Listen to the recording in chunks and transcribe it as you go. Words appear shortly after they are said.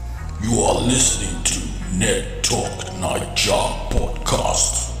You are listening to Net Talk Naija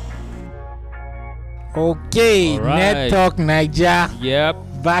podcast. Okay, All right. Net Talk Naija. Yep.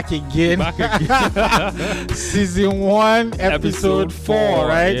 Back again. Season 1, episode 4,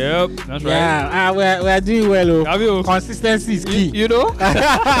 right? Yep, that's right. Yeah, we're doing well. Have you? Consistency is key. You know?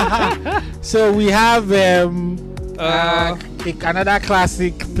 So we have another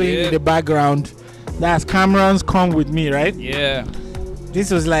classic playing in the background. That's Cameron's Come With Me, right? Yeah. This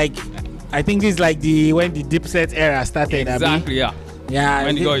was like, I think this is like when the Dipset era started. Exactly, yeah. Yeah.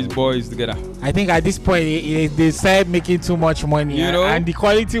 When he got his boys together. I think at this point they started making too much money, You know? and the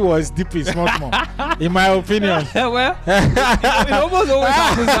quality was dipping small, in my opinion. Well, it almost always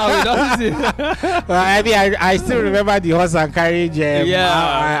happens now, doesn't it? Well, I mean, I still remember the Horse and Carriage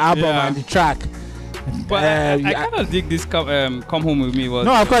album and the track. But I kind of dig this come Home With Me.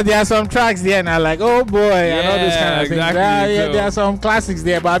 No, of course, there are some tracks there, and I'm like, oh boy, and all those kind of things. Exactly, So. There are some classics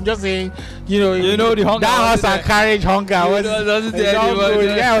there, but I'm just saying, the hunger. That Horse and Carriage hunger was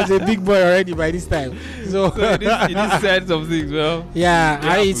I was a big boy already by this time. So it is sense of things, well.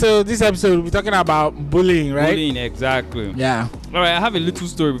 Yeah, so this episode we'll be talking about bullying, right? Bullying, exactly. Yeah. All right, I have a little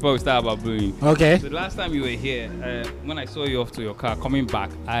story before we start about bullying. Okay. So the last time you were here, when I saw you off to your car coming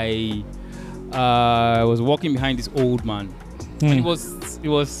back, I was walking behind this old man. And he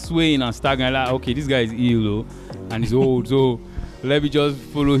was swaying and staggering like, okay, this guy is ill, and he's old, so let me just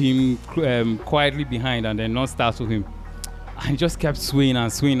follow him quietly behind and then not startle him. And he just kept swaying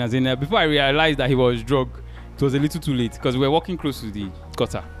and swaying. As in, before I realized that he was drunk, it was a little too late because we were walking close to the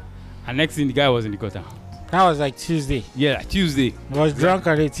gutter. And next thing, the guy was in the gutter. That was like Tuesday. Yeah, Tuesday. I was drunk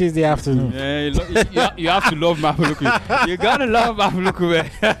on a Tuesday afternoon. Yeah, you have to love Mapuluku. You gotta love Mapuluku,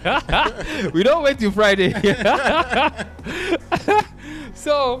 man. We don't wait till Friday.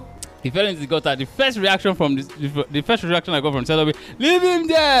 So he fell into the gutter. The first reaction I got from Sedobe, leave him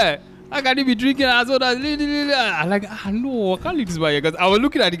there. How can he be drinking as well as I'm like, no, I can't leave this by here because I was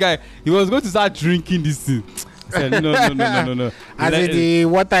looking at the guy. He was going to start drinking this thing. I said, no. As in the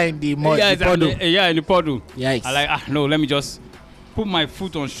water in the mud, yeah, the puddle. In the puddle. Yikes. I like, no, let me just put my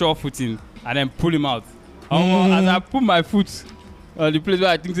foot on sure footing and then pull him out. As I put my foot on the place where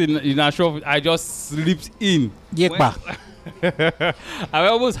I think in a sure foot, I just slipped in. Yekpa. I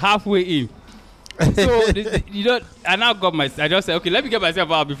was almost halfway in. So, I now I just said, okay, let me get myself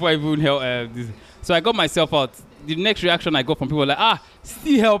out before I even help this. So I got myself out. The next reaction I got from people were like,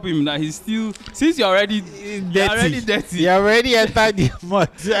 still help him now. He's still, since you're already dirty. You already entered the mud.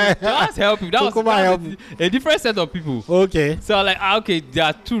 Just help him. That was a different set of people. Okay. So I'm like, okay, there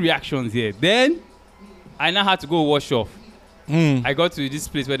are two reactions here. Then I now had to go wash off. I got to this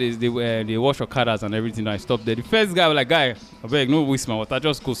place where they wash Okadas and everything. And I stopped there. The first guy was like, guy, I beg, no waste my water.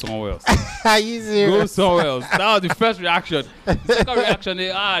 Just go somewhere else. Are you serious? Go somewhere else. That was the first reaction. The second reaction,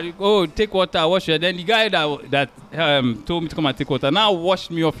 take water, wash it. Then the guy that told me to come and take water now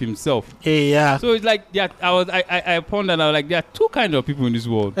washed me off himself. Hey, yeah. So it's like I pondered and I was like, there are two kinds of people in this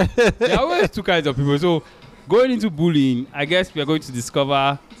world. There are always two kinds of people. So going into bullying, I guess we are going to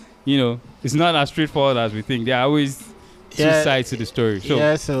discover, it's not as straightforward as we think. There are always two sides to the story.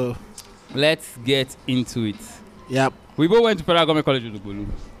 So let's get into it. Yep. We both went to Federal Government College of Bolu.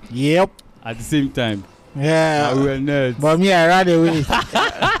 Yep. At the same time. Yeah. We were nerds. But me, I ran away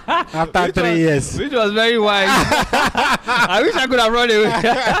after 3 years. Which was very wise. I wish I could have run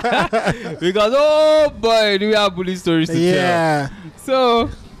away. Because, oh boy, do we have bully stories to tell. So,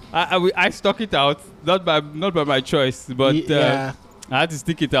 I stuck it out. Not by my choice, but I had to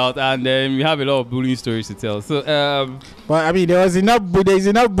stick it out, and then we have a lot of bullying stories to tell. So, but I mean, there's enough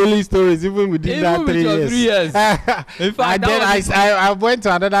bullying stories even within that 3 years. 3 years. In fact, and then I went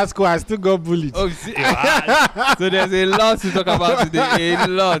to another school. I still got bullied. Oh, so there's a lot to talk about today. A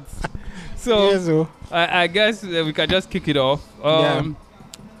lot. So I guess we can just kick it off.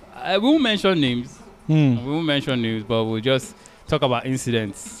 We won't mention names. We won't mention names, but we'll just talk about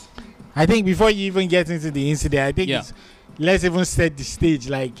incidents. I think before you even get into the incident, I think let's even set the stage.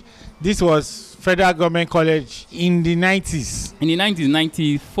 Like, this was Federal Government College in the 90s. In the 90s,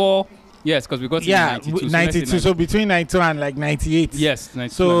 94. Yes, because we got to 92. So between 92 and like 98. Yes,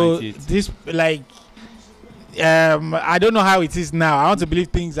 92 so and 98. This, like, I don't know how it is now. I want to believe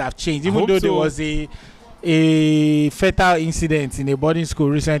things have changed. Even though there was a fatal incident in a boarding school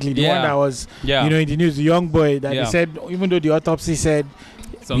recently. The one that was, in the news, the young boy that they said, even though the autopsy said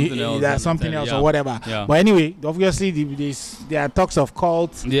something else or whatever. But anyway, obviously there are talks of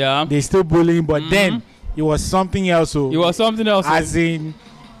cults. They're still bullying, but then it was something else. So it was something else. As in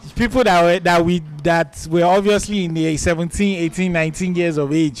people that were obviously in the 17, 18, 19 years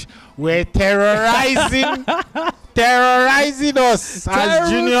of age were terrorizing terrorizing us as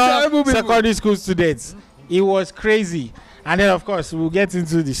junior secondary school students. It was crazy. And then, of course, we'll get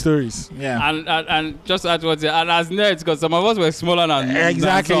into the stories. Yeah. And just as what and as nerds, because some of us were smaller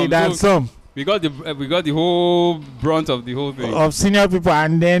than some. We got the whole brunt of the whole thing. Of senior people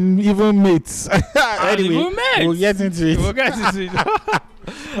and then even mates. Anyway, even mates. We'll get into it.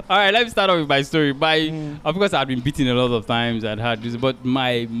 All right, let me start off with my story. Of course, I've been beaten a lot of times and had this, but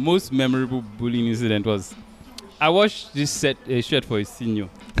my most memorable bullying incident was I watched this shirt for a senior.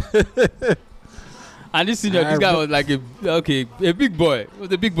 And this guy was like a big boy. He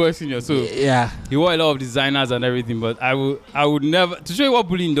was a big boy senior. So yeah, he wore a lot of designers and everything. But I would never, to show you what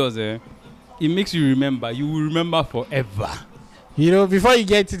bullying does. It makes you remember. You will remember forever. You know, before you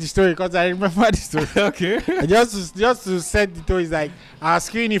get to the story, because I remember the story. Okay. just to set the tone, is like our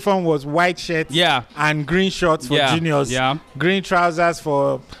school uniform was white shirts, and green shorts for juniors, green trousers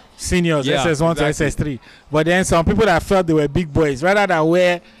for seniors, SS1 to SS3. But then some people that felt they were big boys, rather than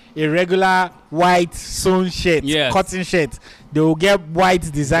wear a regular white sewn shirt, cotton shirt, they will get white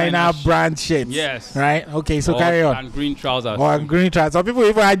designer brand shirts. Yes. Right? Okay, so carry on. And green trousers. And green trousers. Some people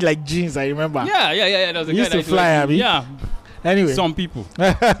even had like jeans, I remember. Yeah. There was a used to fly, Abby. Yeah. Anyway. Some people.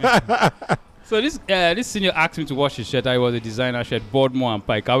 So this senior asked me to wash his shirt. I was a designer shirt, Boardmore and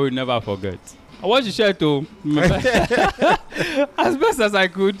Pike. I will never forget. I washed the shirt too. As best as I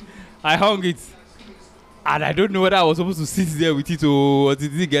could. I hung it. And I don't know whether I was supposed to sit there with it or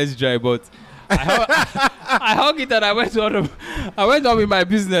did it get dry, but I hung it and I went on with my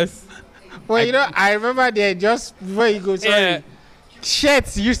business. Well, I remember there just before you go,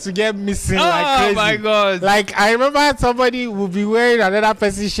 shirts used to get missing like crazy. Oh my God. Like I remember somebody would be wearing another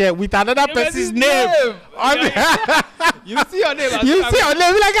person's shirt with another person's name. You see your name. You see your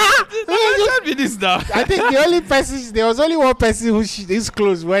name like Don't be this now. I think there was only one person whose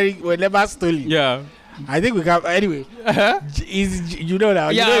clothes were never stolen. Yeah. I think we can anyway. You know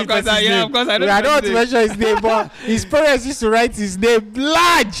that. Yeah, you know of course. I don't want to mention his name, but his parents used to write his name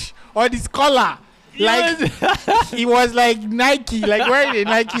large on his collar. Like he was like Nike, like wearing a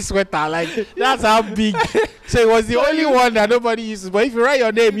Nike sweater. Like that's how big. So it was the only one that nobody uses. But if you write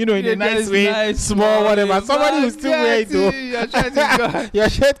your name, in a nice way, small, whatever, somebody will still wear it though. Your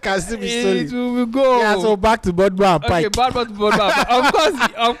shirt can still be stolen. It will go. Yeah, so back to Bodman and Pike. Okay, back to Bodman.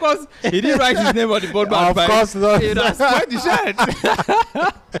 Of course, he didn't write his name on the Bodman and Pike. Of course not. He just spoiled the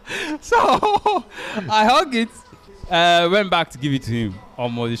shirt. So I hung it. Went back to give it to him.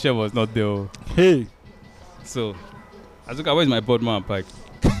 Almost the shirt was not there. Hey. So, Azuka, where's my Boardman and Pike?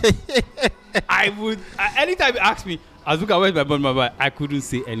 Anytime he asked me, Azuka, where's my Boardman and Pike? I couldn't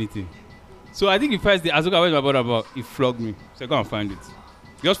say anything. So I think the first day, Azuka, where's my Boardman and Pike? He flogged me. So go and find it.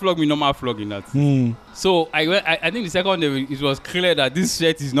 Just flog me, normal flogging that. So I think the second day, it was clear that this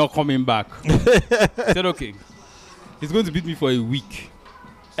shirt is not coming back. I said, okay, he's going to beat me for a week.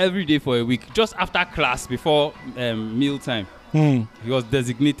 Every day for a week. Just after class, before meal time. He was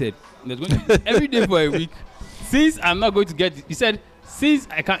designated. Every day for a week. Since I'm not going to get it, he said, since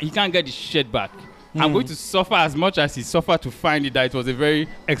he can't get the shirt back, I'm going to suffer as much as he suffered to find it, that it was a very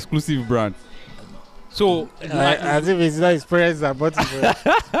exclusive brand. So as if it's not his parents that bought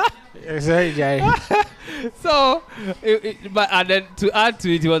it. Sorry, Jerry. So and then to add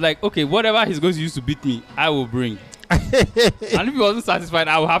to it, he was like, okay, whatever he's going to use to beat me, I will bring. And if he wasn't satisfied,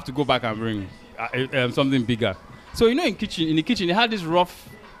 I will have to go back and bring something bigger. So in the kitchen, they had these rough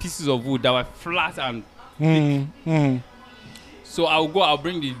pieces of wood that were flat and thick. So I'll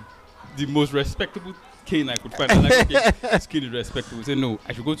bring the most respectable cane I could find. I'm like, okay, this cane is respectable. Say no,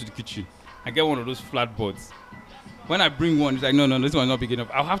 I should go to the kitchen. I get one of those flat boards. When I bring one, it's like, no, this one's not big enough.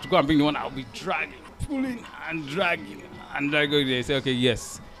 I'll have to go and bring the one I'll be dragging, pulling and dragging. And I go there. Say, okay,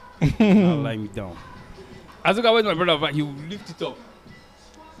 yes. I'll lie me down. As I went to my brother, he would lift it up.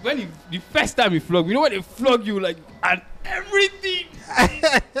 When the first time he flogged, you know when they flog you, like, and everything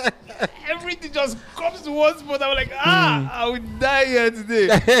just comes to one spot. I was like, I would die here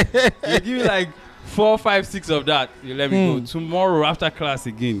today. You give me like 4, 5, 6 of that. You let me go. Tomorrow after class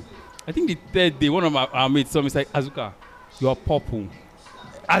again. I think the third day, one of our mates told me, like, Azuka, you're purple.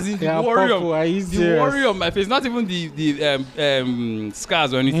 As in the worry on my face, not even the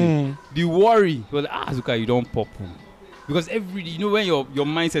scars or anything. The worry. He was like, Azuka, you don't purple. Because every day, when your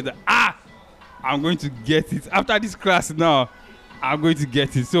mind said that, I'm going to get it. After this class now, I'm going to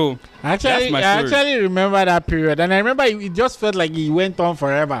get it. So, I actually remember that period. And I remember it just felt like it went on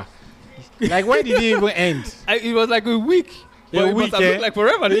forever. Like, when did it even end? It was like a week. A week, looked like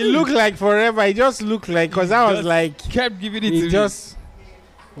forever. It looked like forever. It just looked like, because I was like, kept giving it to me. It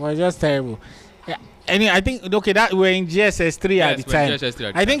was just terrible. Yeah. And I think, okay, that we're in GSS3 at the time.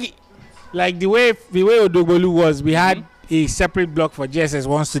 I think like the way Odogbolu was, we had a separate block for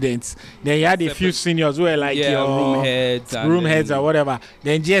GSS1 students. Then you had a few seniors who were like your room heads or whatever.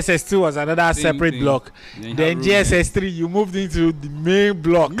 Then GSS2 was another separate block. Then GSS3 you moved into the main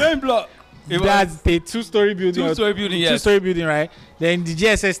block. That's a two-story building. Two-story building, right? Then the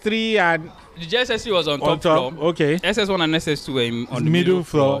GSS3 and the GSS3 was on top floor. Okay. SS1 and SS2 were on the middle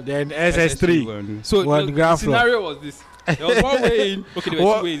floor. Then SS3 so was the ground floor. The scenario was this. There was one way in. Okay, there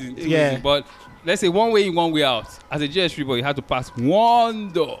were two ways in. Two ways in, but let's say one way in, one way out. As a GS3 boy, you had to pass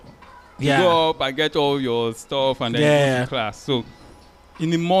one door to go up and get all your stuff and then go to class. So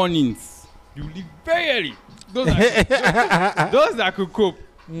in the mornings, you leave very early. Those that could cope.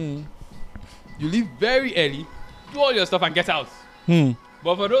 You leave very early, do all your stuff and get out.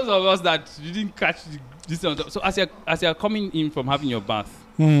 But for those of us that you didn't catch this, so as you're coming in from having your bath,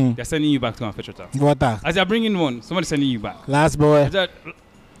 they're sending you back to go fetch water. As you're bringing one, somebody's sending you back. Last boy.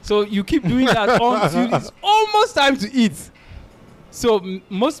 So you keep doing that until it's almost time to eat. So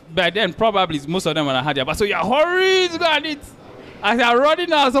by then probably most of them would have had their bath. So you're hurrying to go and eat. As you're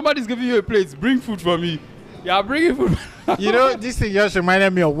running out, somebody's giving you a plate. Bring food for me. Yeah, bringing food. You know, this thing just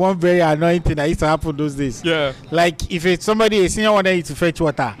reminded me of one very annoying thing that used to happen those days. Yeah. Like if it's a senior wanted you to fetch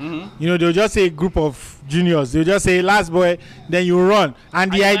water, you know, they'll just say a group of juniors. They'll just say last boy, then you run.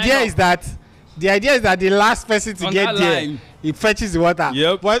 And the idea is that the last person to get there, he fetches the water.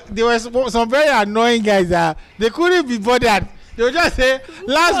 Yep. But there was some very annoying guys that they couldn't be bothered. They'll just say,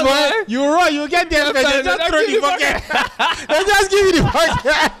 last boy, you run, you get there, they just throw the bucket. They just give you the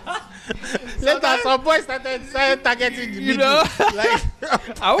bucket. Later, some boys started targeting the middle.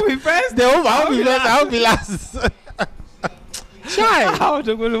 Like, I will be first. I will be last. Shy. How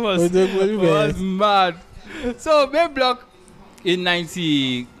Odogbolu was mad. So main block in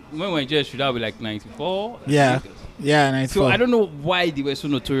 90, when we just should have been like 94. Yeah, 94. So I don't know why they were so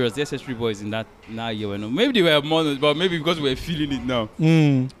notorious, the SS3 boys in that year. Maybe they were more, but maybe because we were feeling it now.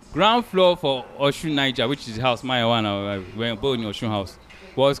 Ground floor for Oshun Niger, which is house my one. We're both in Oshun house.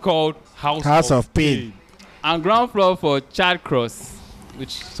 Was called House of Pain. And ground floor for Chad Cross,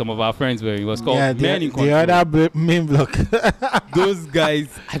 which some of our friends were, it was called Men in Control. The other main block. Those guys,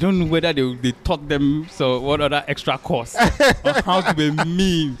 I don't know whether they taught them what other extra course on how to be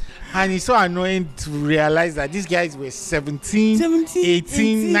mean. And it's so annoying to realize that these guys were 17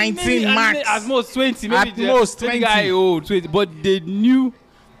 18, 19 max. At most 20. Maybe at most 20. Guy old 20. But they knew.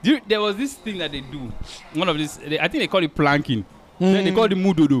 There was this thing that they do. One of this, I think they call it planking. Then they call it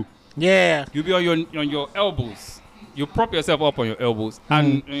mudodo. Yeah. You'll be on your elbows. You prop yourself up on your elbows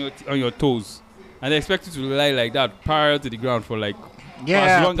and on your toes. And they expect you to lie like that parallel to the ground for like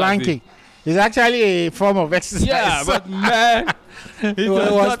as long planking. It's actually a form of exercise. Yeah, but man, it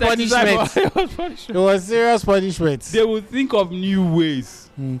was punishment. It was serious punishment. They would think of new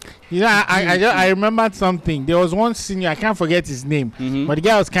ways. You know, I remembered something. There was one senior, I can't forget his name, but the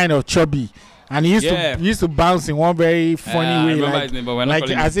guy was kind of chubby. And he used to bounce in one very funny way, like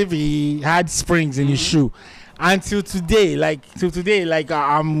as if he had springs in his shoe. Until today,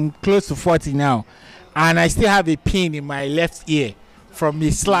 I'm close to 40 now, and I still have a pain in my left ear from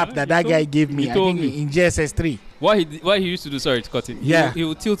the slap that guy gave me. I think in GSS3. What he used to do? Sorry to cut it. Yeah, he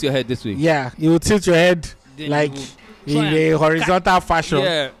would tilt your head this way. Yeah, he would tilt your head like in a horizontal fashion.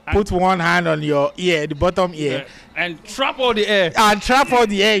 Yeah, put one hand on your ear, the bottom ear. And trap all the air. And trap all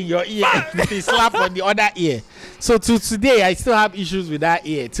the air in your ear. They slap on the other ear. So till today, I still have issues with that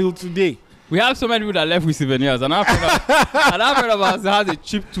ear. Till today. We have so many people that left with souvenirs. And I've heard of us that has a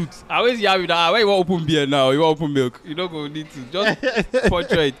cheap tooth. I always hear with that. Why you want open beer now? You want open milk? You don't go need to. Just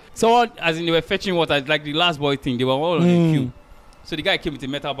portrait. Someone, as in they were fetching water, like the last boy thing. They were all on the queue. So the guy came with a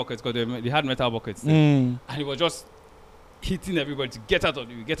metal bucket because they had metal buckets. And he was just hitting everybody to get out of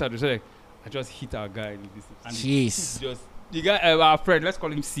the way. Get out of the way. I just hit our guy in this. And jeez. The guy, our friend, let's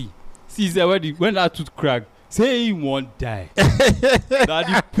call him C. C is there when that tooth cracked. Say he won't die. That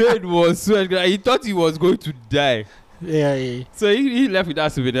the pain was so. He thought he was going to die. Yeah. So he left with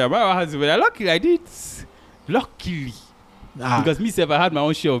that souvenir. My had souvenir. Luckily, I did. Luckily. Because myself, I had my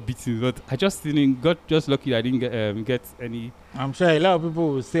own share of beatings, but I just got lucky I didn't get any. I'm sure a lot of people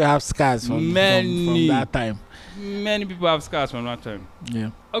will still have scars from that time. Many people have scars from that time. Yeah.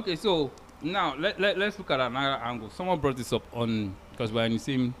 Okay, so now let's look at another angle. Someone brought this up because we're in the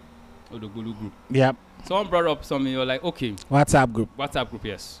same Odogbolu group. Yep. Someone brought up something. You're like, okay. WhatsApp group,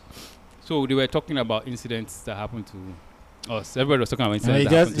 yes. So they were talking about incidents that happened to us. Everybody was talking about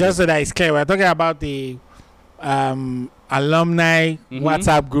incidents. Just so that it's clear, we're talking about the alumni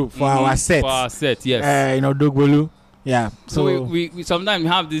WhatsApp group for our set. For our set, yes. Odogbolu. Yeah. So we sometimes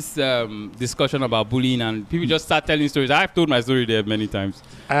have this discussion about bullying, and people just start telling stories. I've told my story there many times.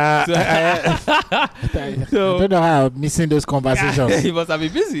 I don't know how I'm missing those conversations. He must have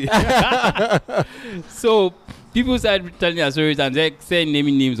been busy. So people started telling their stories and they started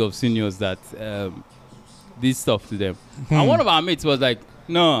naming names of seniors that did stuff to them. And one of our mates was like,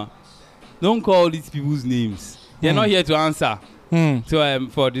 no, don't call these people's names. They're not here to answer to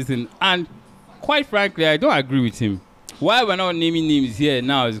for this thing. And quite frankly, I don't agree with him. Why we're not naming names here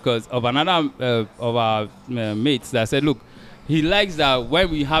now is because of another of our mates that said, look, he likes that when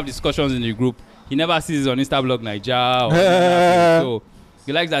we have discussions in the group, he never sees it on Instablog Nigeria. So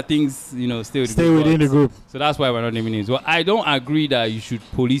he likes that things, you know, stay within the group. So that's why we're not naming names. Well, I don't agree that you should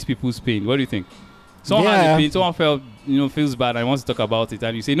police people's pain. What do you think? Someone has a pain, someone feels bad and wants to talk about it,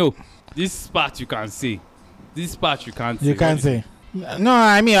 and you say, no, this part you can say. This part you can't say. You can't say. No,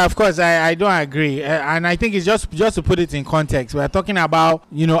 I mean, of course, I don't agree. And I think it's just to put it in context. We're talking about,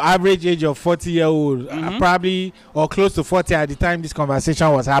 you know, average age of 40-year-old, probably, or close to 40 at the time this conversation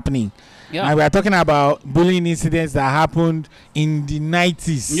was happening. Yeah. And we're talking about bullying incidents that happened in the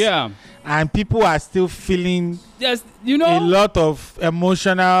 90s. Yeah. And people are still feeling a lot of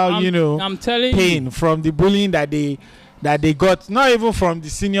emotional, I'm telling pain from the bullying that they got, not even from the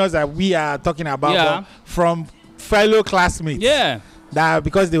seniors that we are talking about, but from fellow classmates. Yeah. That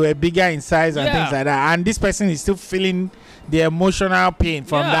because they were bigger in size and things like that. And this person is still feeling the emotional pain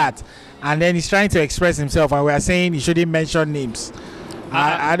from that. And then he's trying to express himself, and we are saying he shouldn't mention names.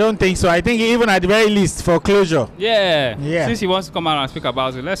 I don't think so. I think even at the very least for closure. Yeah. Since he wants to come out and speak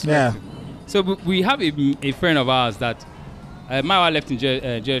about it, let's So we have a friend of ours that my wife left in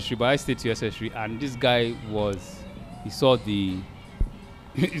JS3, but I stayed to SS3, and this guy he saw the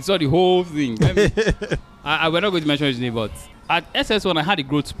whole thing. We're not going to mention his name, but at SS1 I had a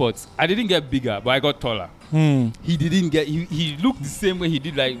growth spot. I didn't get bigger, but I got taller. He didn't get. He looked the same way he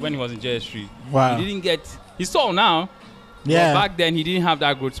did like when he was in JS3. Wow. He didn't get. He's tall now. Yeah. But back then he didn't have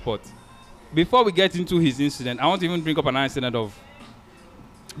that growth spot. Before we get into his incident, I want to even bring up another incident of,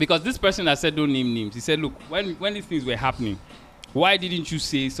 because this person that said don't name names, he said, look, when these things were happening, why didn't you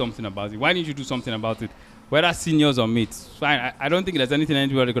say something about it? Why didn't you do something about it? Whether seniors or mates, fine. I don't think there's anything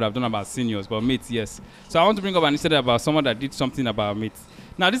anybody could have done about seniors, but mates, yes. So I want to bring up an incident about someone that did something about mates.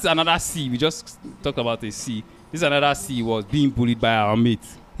 Now, this is another C. We just talked about a C. This is another C, was being bullied by our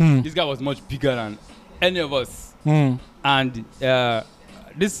mates. This guy was much bigger than any of us. And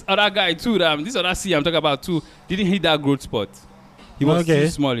this other guy too, this other C I'm talking about too, didn't hit that growth spot. He was too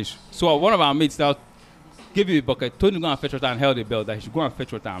smallish. So one of our mates now gave him a bucket, told him to go and fetch water, and held a bell that he should go and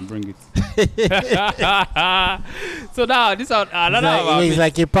fetch water and bring it. So now this another it's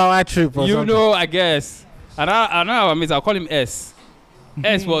like a power trip or something. I guess. Another mate, I'll call him S.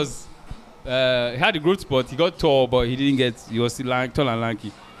 S was he had a growth spot. He got tall, but he was still tall and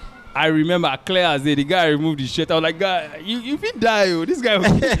lanky. I remember clear as day, the guy removed his shirt. I was like, guy, you will die. This guy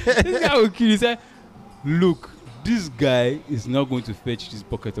will kill you. He said, look, this guy is not going to fetch this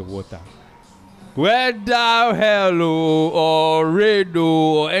bucket of water. Whether hell or rain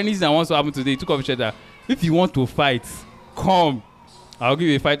or anything that wants to happen today, he took off his shirt. If you want to fight, come. I'll give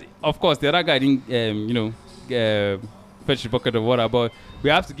you a fight. Of course, the other guy didn't, fetch the bucket of water, but we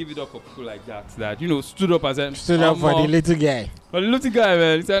have to give it up for people like that stood up and said, stood up for the little guy. For the little guy,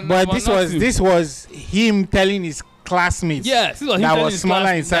 man. He said, but this was him telling his classmates. Yes, this was him that was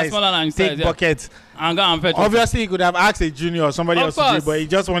smaller in size. Take buckets. And go and fetch. Obviously, he could have asked a junior or somebody else to do, but he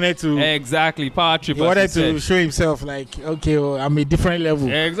just wanted to. Exactly, power trip. He wanted to show himself like, okay, I'm a different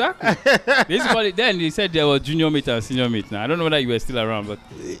level. Exactly. Basically, then they said there was junior mate and senior mate. Now I don't know whether you were still around, but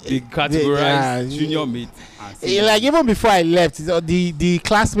they categorized junior mate. Like even before I left, the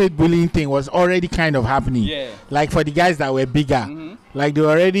classmate bullying thing was already kind of happening. Yeah. Like for the guys that were bigger, like they were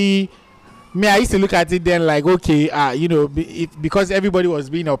already. I used to look at it then like, okay, because everybody was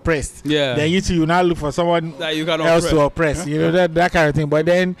being oppressed. Yeah. Then you now look for someone that you can else to oppress. That kind of thing. But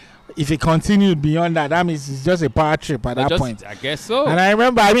then if it continued beyond that means it's just a power trip at that point. I guess so. And I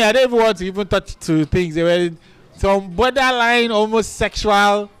remember, I don't even want to even touch to things. They were some borderline, almost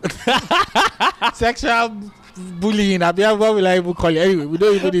sexual bullying. What will I even call it? Anyway, we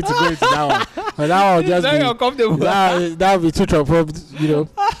don't even need to go into that one. But that one just be uncomfortable. That would be too trouble.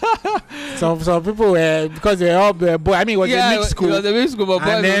 Some people were, because they all were boys. It was a mixed school. It was a mixed school, but boys.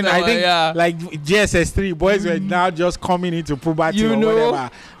 And then I think like GSS3 boys were now just coming into puberty or whatever,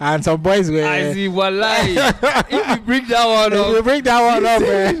 and some boys were. I see what lie. If you bring that one up,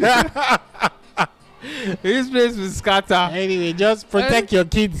 man. This place will scatter. Anyway, just protect your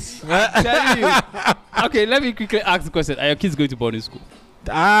kids. I'm telling you. Okay, let me quickly ask the question: are your kids going to boarding school?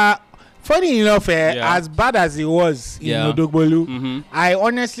 Funny enough, as bad as it was in Odogbolu, I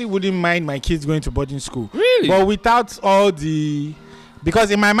honestly wouldn't mind my kids going to boarding school. Really? But without all the...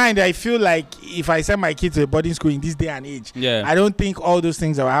 Because in my mind, I feel like if I send my kids to a boarding school in this day and age, I don't think all those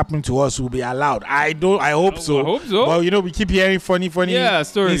things that were happening to us will be allowed. I hope so. I hope so. But, we keep hearing funny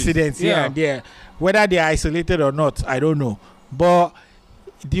incidents here and there. Whether they're isolated or not, I don't know. But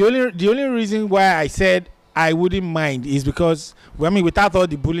the only reason why I said I wouldn't mind is because, without all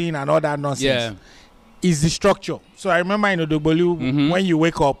the bullying and all that nonsense, is the structure. So I remember in Odogbolu, when you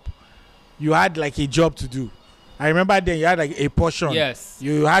wake up, you had like a job to do. I remember then you had like a portion. Yes.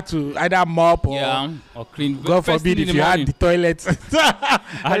 You had to either mop or clean. God forbid if you had the toilet.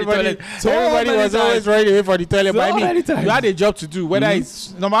 Everybody was always running away for the toilet. But you had a job to do. Whether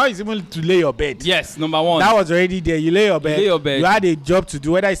it's number one is even to lay your bed. Yes, number one. That was already there. You lay your bed. You had a job to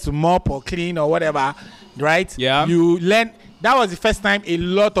do, whether it's to mop or clean or whatever, right? Yeah. You learn. That was the first time a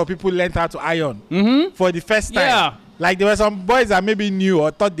lot of people learned how to iron. For the first time. Yeah. Like there were some boys that maybe knew or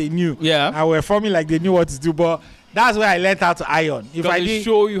thought they knew. Yeah. And were forming like they knew what to do. But that's where I learned how to iron. If I did,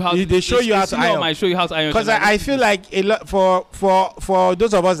 show you how they show you how to iron. I show you how to iron. Because I feel like a lot for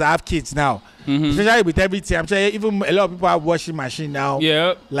those of us that have kids now, especially with everything. I'm sure even a lot of people have washing machine now.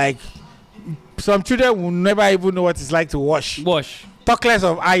 Yeah. Like some children will never even know what it's like to wash. Talk less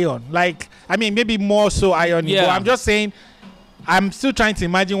of iron. Like maybe more so ironing. Yeah. But I'm just saying. I'm still trying to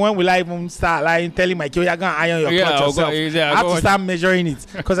imagine when will I even start telling my kid, you're going to iron your clothes yourself. I have to start measuring it.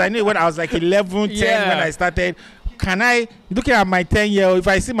 Because I knew when I was like 11, 10 when I started. Can I, looking at my 10-year-old, if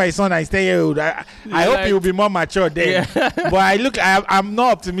I see my son and he's 10-year-old, I hope he will be more mature then. But I'm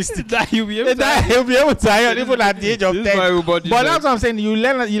not optimistic. That he'll be able to iron even at the age of 10. But that's what I'm saying. You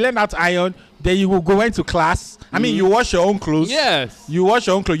learn how to iron. Then you will go into class. You wash your own clothes. Yes. You wash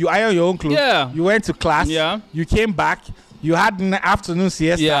your own clothes. You iron your own clothes. Yeah. You went to class. Yeah. You came back. You had an afternoon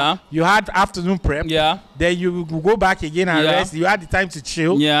siesta. Yeah. You had afternoon prep. Yeah. Then you go back again and rest. You had the time to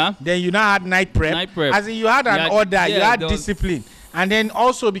chill. Yeah. Then you now had night prep. As in you had an order. You had discipline. And then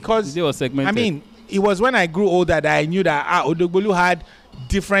also because they were segmented. It was when I grew older that I knew that Odogbolu had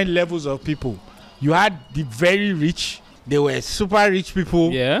different levels of people. You had the very rich. They were super rich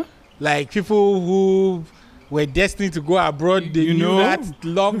people. Yeah. Like people who were destined to go abroad. They knew that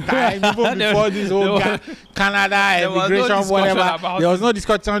long time, even before this whole Canada immigration, whatever. There was no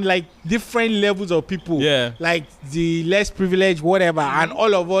discussion, like different levels of people. Yeah. Like the less privileged, whatever. And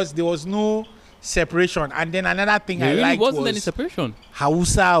all of us, there was no separation. And then another thing I liked wasn't any separation.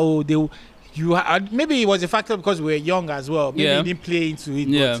 Hausa, maybe it was a factor because we were young as well. Maybe we didn't play into it.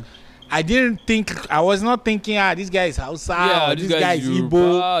 Yeah. But I was not thinking, this guy is Hausa, or this guy is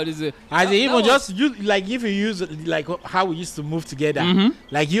Igbo. If you use like how we used to move together,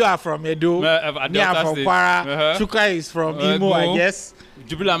 like you are from Edo, me I'm from Kwara, Chuka is from Imo, I guess.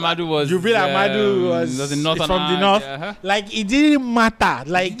 Jubil Amadu was from the north. Yeah. Like it didn't matter.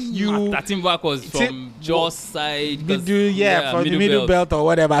 Like Tatimba was from Jos side. From the middle belt or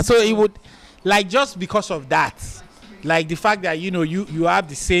whatever. So it would, like, just because of that. Like the fact that you have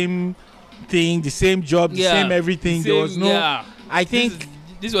the same thing, the same job, the same everything. There was no. I think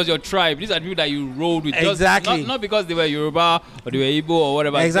this was your tribe. These are people that you rolled with. Exactly. Just, not because they were Yoruba or they were Igbo or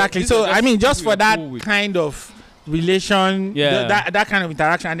whatever. Exactly. So just for that kind of relation, that kind of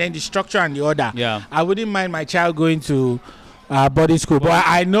interaction, and then the structure and the order. Yeah. I wouldn't mind my child going to boarding school, but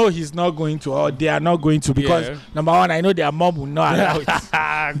I know he's not going to, or they are not going to, because number one, I know their mom will not allow it.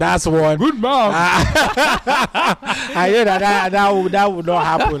 That's one. Good mom. I know that would not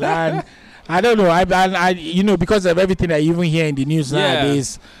happen, and I don't know. I because of everything that you even hear in the news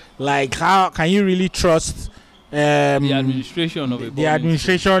nowadays, like how can you really trust the administration of the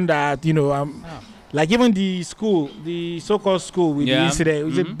administration that like even the school, the so-called school with the incident, it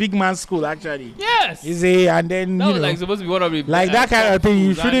was a big man school actually. Yes. And then that was like supposed to be one of the that kind of thing.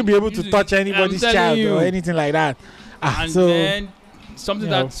 You shouldn't be able to touch anybody's child or anything like that. And then something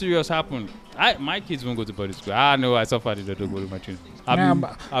that serious happened. My kids won't go to boarding school. I know I suffered it. I don't go to my children.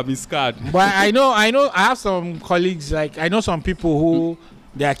 I've been scarred. But I know. I have some colleagues. Like I know some people who.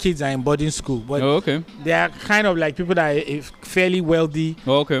 Their kids are in boarding school, but they are kind of like people that are fairly wealthy.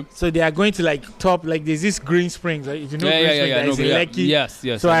 So they are going to like top, like there's this Green Springs. If you know Green Springs, that is in Lekki.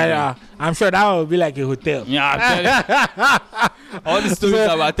 Yes. So I'm sure that will be like a hotel. Yeah, I'm telling all the stories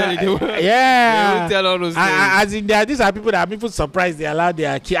about telling you. Yeah. They will tell all those stories. As in these are people that are people surprised they allow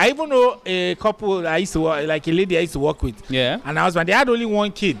their kid. I even know a couple I used to work, like a lady I used to work with. Yeah. And her husband, they had only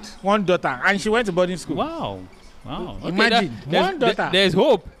one kid, one daughter, and she went to boarding school. Wow. Okay, imagine one daughter. There's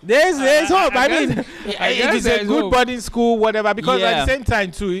hope. There's hope. I mean, it is a good boarding school, whatever. Because at the same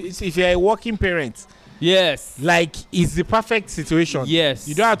time, too, if you're a working parent, Yes. Like, it's the perfect situation. Yes.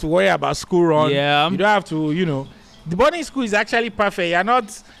 You don't have to worry about school run. Yeah. You don't have to, the boarding school is actually perfect. You're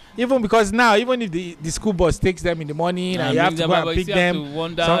not, even because now, even if the school bus takes them in the morning and you have to go and pick them,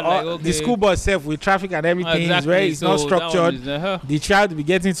 the school bus itself with traffic and everything is it's not structured. The child will be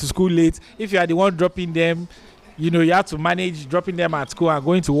getting to school late. If you are the one dropping them, you have to manage dropping them at school and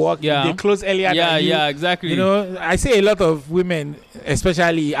going to work. Yeah. They close earlier than you. Yeah, exactly. I see a lot of women,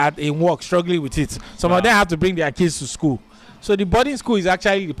 especially in work, struggling with it. Some of them have to bring their kids to school. So the boarding school is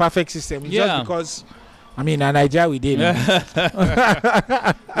actually the perfect system. It's just because, in Nigeria we did. Yeah,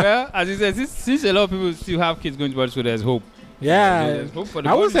 as you said, since a lot of people still have kids going to boarding school, there's hope. Yeah, there's hope for the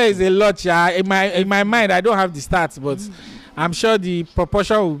I would say it's a lot. Yeah, in my mind, I don't have the stats, but I'm sure the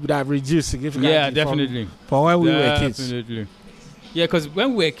proportion would have reduced significantly. Yeah, definitely. From when we were kids. Definitely. Yeah, because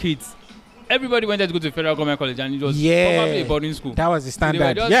when we were kids, everybody wanted to go to Federal Government College, and it was probably a boarding school. That was the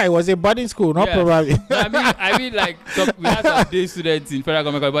standard. It was a boarding school, not probably. I mean, like, we had some day students in Federal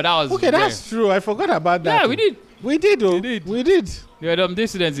Government College, but that was okay. That's true. I forgot about that. Yeah, we did. We did. Yeah, day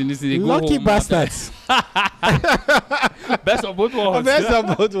students in this. Lucky bastards. Best of both worlds. Best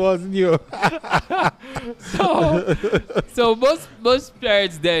of both worlds, new. So most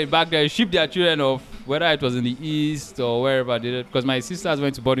parents back then shipped their children off, whether it was in the east or wherever they did, because my sisters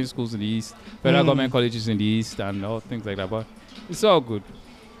went to boarding schools in the east, federal government colleges in the east, and all things like that. But it's all good.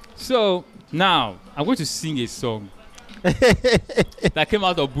 So now I'm going to sing a song that came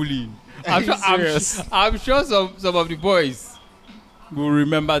out of bullying. I'm sure some of the boys will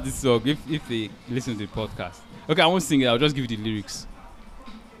remember this song if they listen to the podcast. Okay, I won't sing it. I'll just give you the lyrics.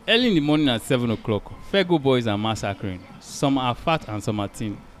 Early in the morning at 7 o'clock, Fego boys are massacring. Some are fat and some are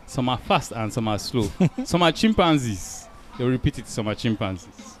thin. Some are fast and some are slow. Some are chimpanzees. They'll repeat it. Some are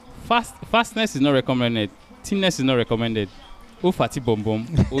chimpanzees. Fastness is not recommended. Thinness is not recommended. O fatty bom bom.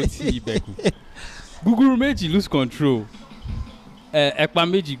 O ti beku. Guguru meji lose control. Ekpa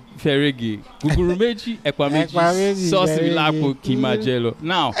meji ferege. Guguru meji, ekpa meji, sauce milapo kimajelo.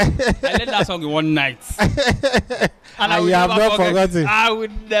 Now, I learned that song in one night. And I have not forgotten. I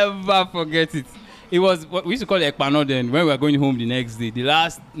would never forget it. It was what we used to call it Ekpano then, when we were going home the next day, the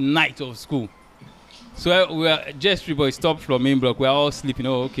last night of school. So we were just 3 boys stopped from main block. We were all sleeping.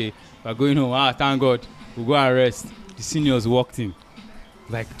 Oh, okay. We're going home. Thank God. We'll go and rest. The seniors walked in.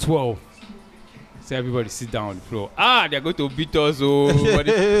 Like 12. So everybody sit down on the floor. They're going to beat us.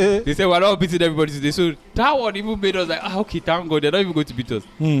 They said we're not beating everybody today. So that one even made us like, okay, thank God. They're not even going to beat us.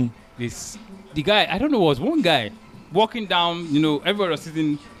 The guy, I don't know, was one guy walking down, everybody was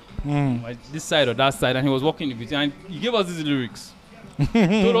sitting this side or that side, and he was walking in between, and he gave us these lyrics.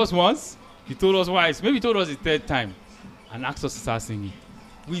 He told us once, he told us twice, maybe he told us the third time, and asked us to start singing.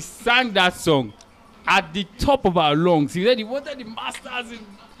 We sang that song at the top of our lungs. He said he wanted the masters in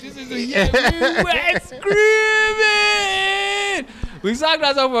this is the year. We were screaming. We sang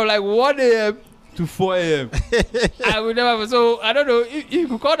that song from like 1 a.m. to 4 a.m. I would never. So I don't know if you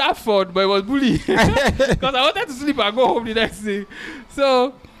could call that fun, but it was bullying because I wanted to sleep and go home the next day.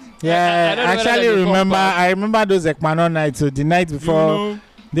 So yeah, I actually remember. I remember those Ekmano nights. So the night before,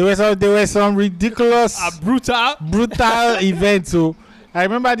 there were some ridiculous, brutal events. So I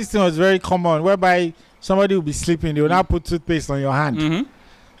remember this thing was very common, whereby somebody will be sleeping. They will now put toothpaste on your hand.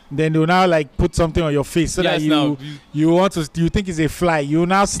 Then they will now like put something on your face so that you think it's a fly. You will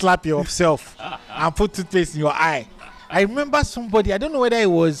now slap yourself and put toothpaste in your eye. I remember somebody, I don't know whether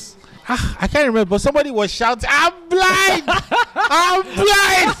it was, I can't remember, but somebody was shouting, "I'm blind! I'm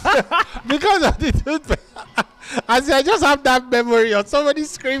blind!" because of the toothpaste. As I just have that memory of somebody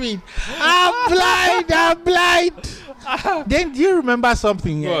screaming, "I'm blind! I'm blind!" Then do you remember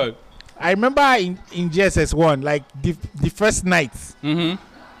something? What? I remember in GSS1, like the first night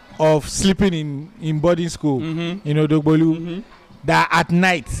of sleeping in boarding school, Dogbolu, that at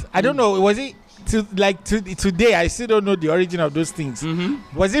night, I don't know, was it today? I still don't know the origin of those things.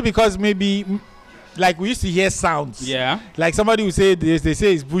 Was it because maybe like we used to hear sounds? Yeah. Like somebody would say they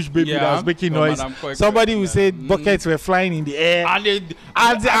say it's bush baby that was making noise. Somebody would say buckets were flying in the air,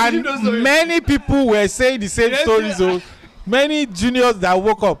 and many people were saying the same stories. So many juniors that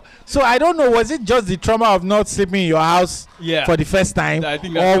woke up. So I don't know, was it just the trauma of not sleeping in your house for the first time,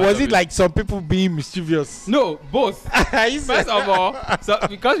 or was it like some people being mischievous? No, both. First of all,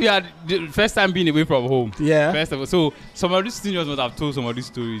 because we had the first time being away from home. Yeah. First of all, so some of these seniors must have told some of these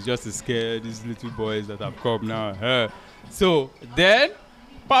stories just to scare these little boys that have come now. So then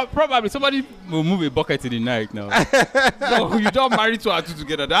probably somebody will move a bucket in the night now. No, you don't marry 2 or 2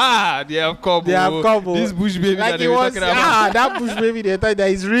 together. They have come. This bush baby like that they were talking about. That bush baby they thought that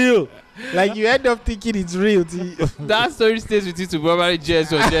is real. Like you end up thinking it's real. That story stays with you to probably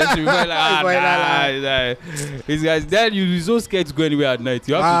just like, these guys. Then you're so scared to go anywhere at night.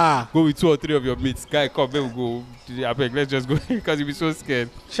 You have to go with 2 or 3 of your mates. Guy, come, we'll go. Let's just go because you'll be so scared.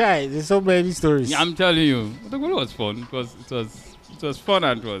 Try. There's so many stories. Yeah, I'm telling you, the goal was fun. It was fun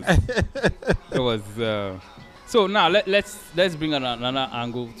and it was. So now let's bring another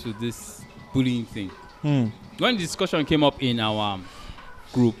angle to this bullying thing. When the discussion came up in our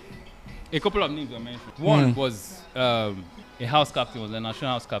group, a couple of names were mentioned. One was a house captain, was a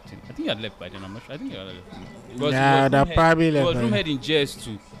national house captain. I think he had left by then. I'm not sure. I think he had left. That probably left. He was room head in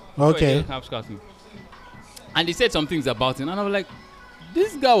JS2. Okay. House captain. And they said some things about him, and I was like,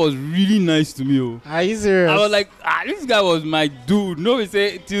 this guy was really nice to me. Are you serious? I was like, this guy was my dude. No, we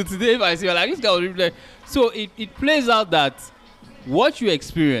say till today if I see like this guy was really like. So it plays out that what you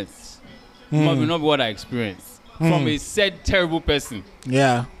experience must not be what I experienced from a said terrible person.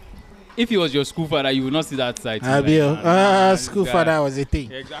 Yeah. If he was your school father, you would not see that side. School father was a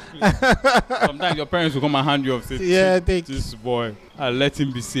thing. Yeah, exactly. Sometimes your parents will come and hand you off. Say, this boy, I'll let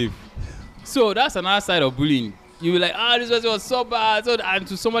him be safe. So that's another side of bullying. You were like, this person was so bad. So, and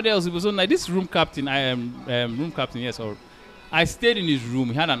to somebody else, it was so like this room captain. I am room captain. Yes, or I stayed in his room.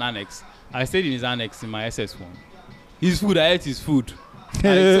 He had an annex. I stayed in his annex in my SS1. His food, I ate his food. So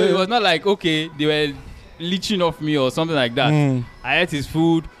it was not like okay, they were leeching off me or something like that. I ate his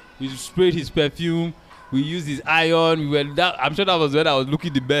food. We sprayed his perfume. We used his iron. I'm sure that was when I was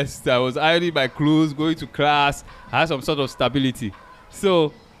looking the best. I was ironing my clothes, going to class. I had some sort of stability.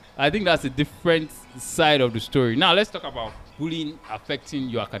 So I think that's a different side of the story. Now let's talk about bullying affecting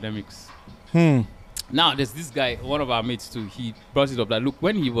your academics. Now there's this guy, one of our mates too. He brought it up that look,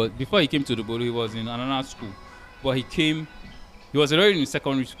 before he came to the Bolu, he was in another school, but he was already in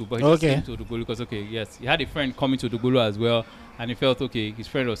secondary school, but he just came to the Bolu because he had a friend coming to the Bolu as well, and he felt his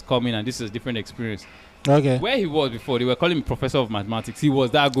friend was coming, and this is a different experience. Okay. Where he was before, they were calling him professor of mathematics. He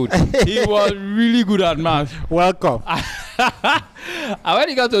was that good. He was really good at math. Welcome. And when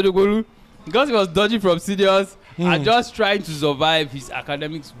he got to the Bolu, because he was dodging from seniors and just trying to survive, his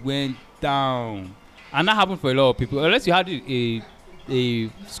academics went down. And that happened for a lot of people. Unless you had a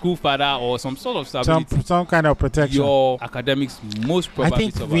school father or some sort of stability, some kind of protection, your academics most probably I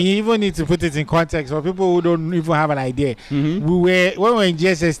think survive. we even need to put it in context for people who don't even have an idea. When we were in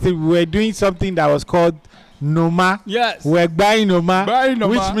GSS, we were doing something that was called Noma. Yes. We were buying Noma,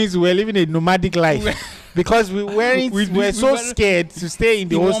 which means we were living a nomadic life because we were so scared to stay in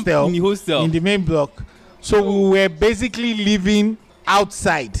the hostel, in the main block. So we were basically living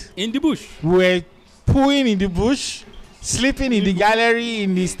outside in the bush. We were pooing in the bush, sleeping in the gallery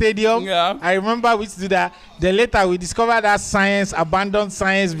in the stadium. Yeah. I remember we used to do that. Then later we discovered that abandoned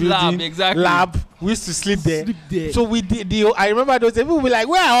science building lab. We used to sleep there. So we did I remember those people were like,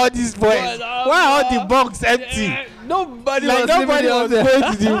 where are all these boys? Why are all the bunks empty? Nobody was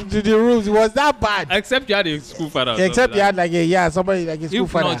going to the rooms. It was that bad. Except you had a school father. Except you had somebody like a school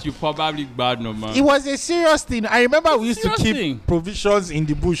father. If not, you probably bad no man. It was a serious thing. I remember we used to keep provisions in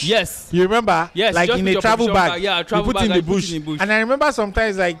the bush. Yes. You remember? Yes. Like in a travel bag. Yeah, a travel bag. You put in the bush. And I remember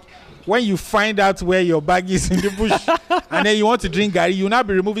sometimes like when you find out where your bag is in the bush and then you want to drink gari, you'll now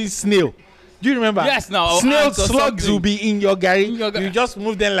be removing snail. Do you remember? Yes, now. Snail slugs will be in your gari. You just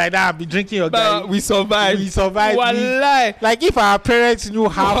move them like that and be drinking your gari. We survived. Like if our parents knew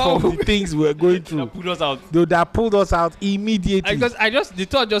half of the things we were going through, pulled us out. They would have pulled us out immediately. Because the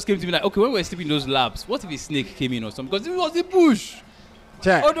thought just came to me like, okay, when we were sleeping in those labs, what if a snake came in or something? Because it was the bush.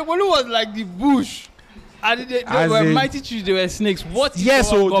 Check. Oh, the Bolu was like the bush. And they were mighty trees, they were snakes. What?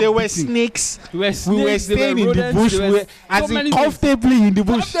 Yes, so there were snakes. We were staying in the bush. We were comfortably in the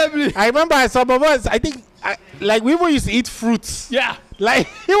bush. I remember some of us, I think, like we even used to eat fruits. Yeah. Like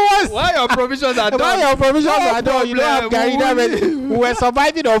it was. Why your provisions are done? Why your provisions are done? You don't have gari. We were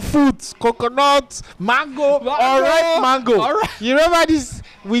surviving on fruits, coconuts, mango, ripe mango. You remember this?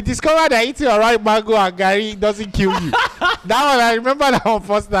 We discovered that eating a ripe mango and gari doesn't kill you. That one, I remember that one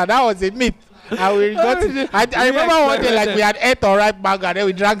first. That was a myth. I remember one day like we had ate or ripe mango and then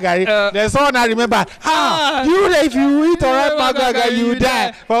we drank gari. Then someone I remember, if you eat or ripe mango, you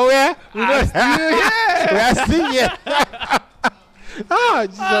die. But where? We are still here. Oh,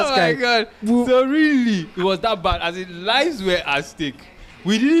 Jesus Christ. My God. So really, it was that bad. As in, lives were at stake.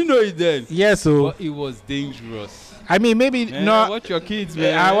 We didn't know it then. Yes, so. But it was dangerous. I mean, maybe not. Watch your kids,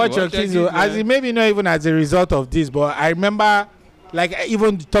 man. I watch your kids. As in, maybe not even as a result of this, but I remember, like,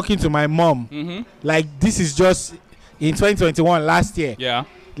 even talking to my mom, like, this is just in 2021, last year. Yeah.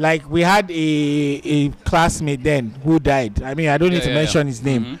 Like, we had a classmate then who died. I mean, I don't need to mention his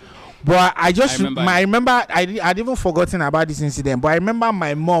name. But I remember I'd even forgotten about this incident. But I remember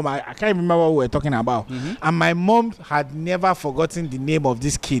my mom. I can't remember what we were talking about. And my mom had never forgotten the name of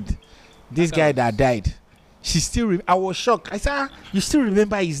this kid, this guy that died. She still. I was shocked. I said, "You still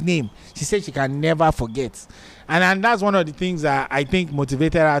remember his name?" She said she can never forget. And that's one of the things that I think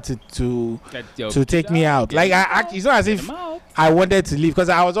motivated her to take me out. Like it's not as if I wanted to leave because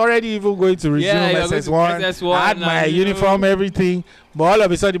I was already even going to resume SS1. I had my uniform, everything. But all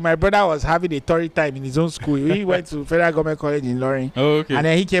of a sudden, my brother was having a torrid time in his own school. He went to Federal Government College in Loring. And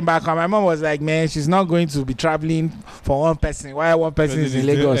then he came back home. My mom was like, man, she's not going to be traveling for one person. Why one person is in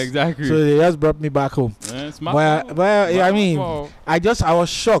Lagos? Exactly. So they just brought me back home. Well, I mean, I was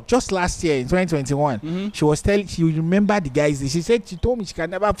shocked. Just last year in 2021, she was telling, she remember the guys. She said, she told me she can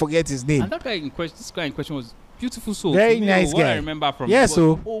never forget his name. And that guy in question, this guy in question was beautiful soul. Very nice guy. What I remember from him was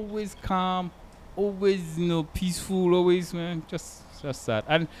always calm, always, peaceful, always, man, just sad.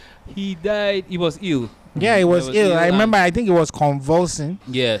 And he died. He was ill. Yeah, he was ill. I remember. I think he was convulsing.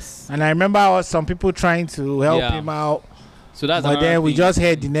 Yes. And I remember some people trying to help him out. So that's. But then we just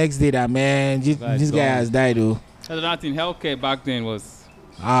heard the next day that man, this guy has died. Though. That's another thing. Healthcare back then was.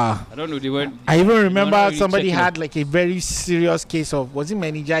 I don't know. They weren't. I even remember really somebody had like a very serious case of, was it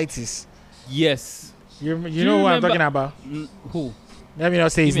meningitis? Yes. You know what I'm talking about? Who? Let me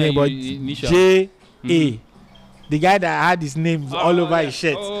not say his name, but J.A. The guy that had his name all over his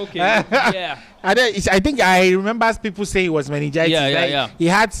shirt. Oh, okay. Yeah. I think I remember people saying it was meningitis. Yeah. He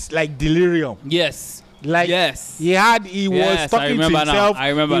had like delirium. Yes. Like he was talking to himself. I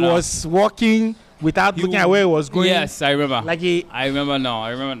remember he was walking without looking at where he was going. Yes, I remember. I remember now.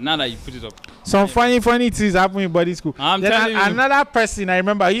 I remember now that you put it up. Some funny things happened in body school. I'm telling you. Another person I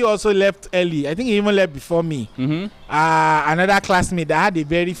remember, he also left early. I think he even left before me. Another classmate that had a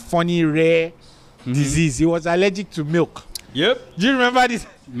very funny, rare disease. He was allergic to milk. Yep. Do you remember this?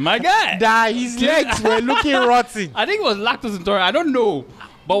 My guy. That his legs were looking rotten. I think it was lactose intolerant. I don't know.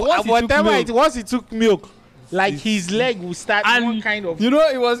 But once he took milk, like his leg would start one kind of. It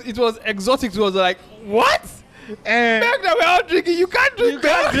was exotic. It was like, what? Milk that we're all drinking. You can't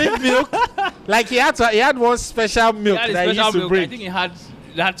drink milk. Like he had one special milk that he used to bring. I think he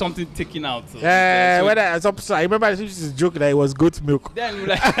had something taken out. So I remember I used to joke that it was goat milk. Then we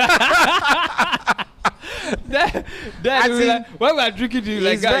like. then we like, when we are drinking,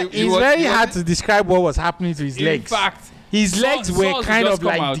 it's very hard to describe what was happening to his legs. In fact, his legs were kind of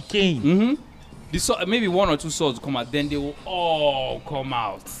like decaying. Maybe one or two swords come out, then they will all come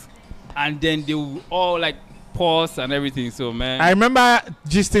out, and then they will all like pause and everything. So man, I remember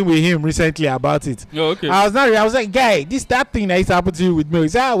gisting with him recently about it. Oh, okay. I was like, guy, that thing that used to happen to you with me. He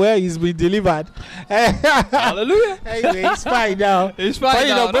said, well, he's been delivered. Hallelujah. Anyway, it's fine now. It's fine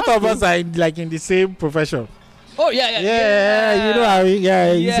now. Both of us are in the same profession. Oh yeah. You know how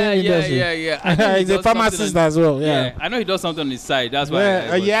he's a pharmacist as well. Yeah. I know he does something on his side. That's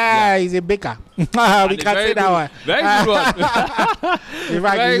why. He's a baker. We can say that one. Very good one. In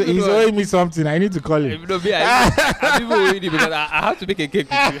fact, he's owing me something. I need to call him. I'm even owing him because I have to make a cake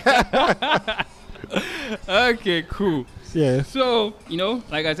with you. Okay, cool. Yeah. So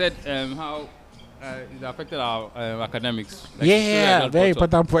like I said, how it affected our academics. Very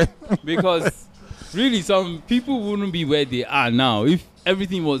important point. Because really, some people wouldn't be where they are now if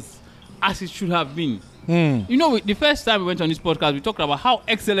everything was as it should have been. The first time we went on this podcast, we talked about how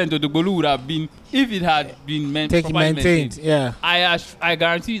excellent Odogbolu would have been if it had been maintained. Yeah. I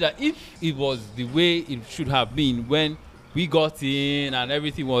guarantee you that if it was the way it should have been when we got in and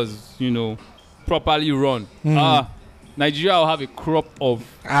everything was, properly run, Nigeria will have a crop of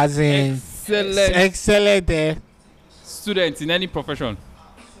excellent students in any profession.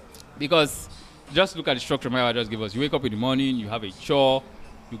 Because just look at the structure my wife just gave us. You wake up in the morning, you have a chore,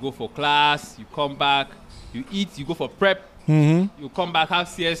 you go for class, you come back, you eat, you go for prep, you come back, have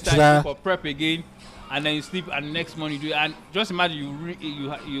siesta, you go for prep again, and then you sleep, and the next morning you do it. And just imagine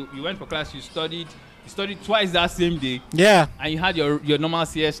you went for class, you studied twice that same day. Yeah. And you had your normal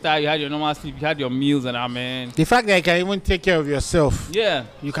siesta, you had your normal sleep, you had your meals, and man. The fact that you can even take care of yourself. Yeah.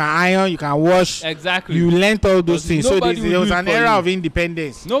 You can iron, you can wash. Exactly. You learned all those things. So there was an era of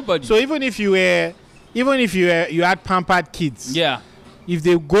independence. Nobody. So even if you had pampered kids. Yeah. If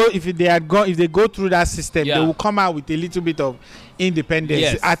they go through that system, they will come out with a little bit of independence.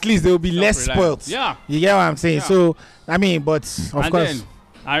 Yes. At least they will be less spoiled. Yeah. You get what I'm saying? Yeah. So I mean, but of course. Then,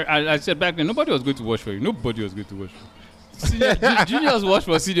 I said back then, nobody was going to wash for you. Nobody was going to wash for you. Juniors wash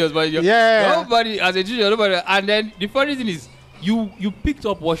for seniors, but nobody as a junior, nobody. And then the funny thing is, you picked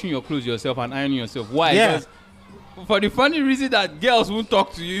up washing your clothes yourself and ironing yourself. Why? Yeah. Because for the funny reason that girls won't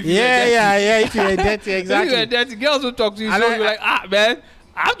talk to you. If you were dirty, exactly. If you were dirty, girls won't talk to you. So you're like, man,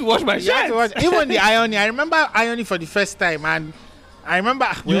 I have to wash my shirt. Even the ironing. I remember ironing for the first time, and I remember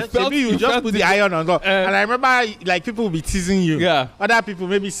you just put the iron on top, and I remember like people will be teasing you. Yeah. Other people,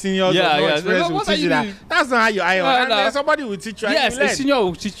 maybe seniors or no experience, will teach you that. That's not how you iron. And then somebody will teach you. Yes, a senior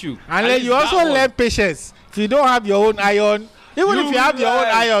will teach you. And then you also learn patience. If you don't have your own iron, even if you have your own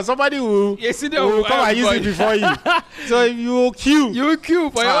iron, somebody will come and use it before you. So you will queue. You will queue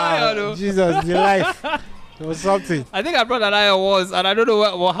for your iron. Jesus, the life. It was something. I think I brought an iron once, and I don't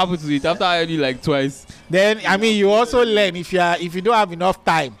know what happened to it after ironing like twice. Then I mean, you also learn if you don't have enough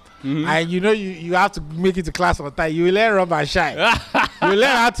time, and you have to make it to class on time. You will learn rub and shine. You learn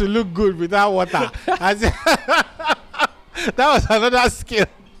how to look good without water. That was another skill.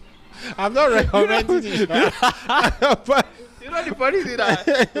 I'm not recommending it. But you know the funny thing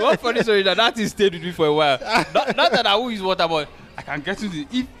that one funny story that thing stayed with me for a while. Not that I will use water, but I can get to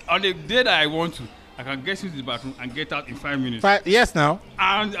if on the day that I want to. I can get into the bathroom and get out in 5 minutes. Yes, now.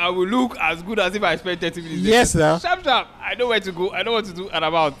 And I will look as good as if I spent 30 minutes. Yes, now. Sharp. I know where to go. I know what to do and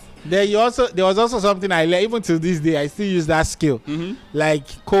about. There was also something I learned. Even to this day, I still use that skill.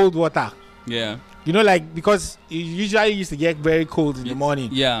 Like cold water. Yeah. You know, like because it usually used to get very cold in the morning.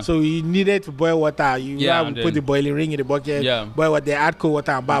 Yeah. So you needed to boil water. You have to put the boiling ring in the bucket. Yeah. Boil water. They add cold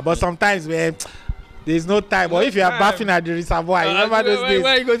water and bath. But sometimes when there's no time, or if you are bathing at the reservoir, you remember those days.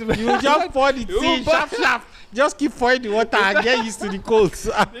 Where you you just pour the tea, sharp. Just keep pouring the water and get used to the cold.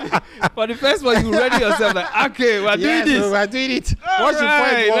 For the first one, you ready yourself like, okay, we're doing this. So we're doing it. Once you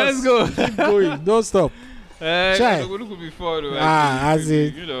point once, let's go. Keep going. Don't stop. Try. Look before though. As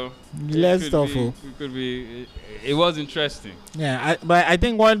it, you know, less stuff. It could be. It was interesting. Yeah, but I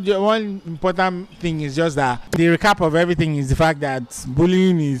think one important thing is just that the recap of everything is the fact that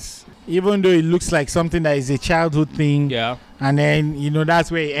bullying is, even though it looks like something that is a childhood thing, and then that's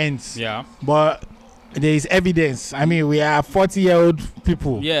where it ends. Yeah. But there is evidence. I mean, we are 40-year-old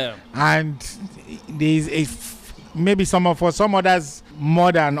people. Yeah. And there is maybe for some others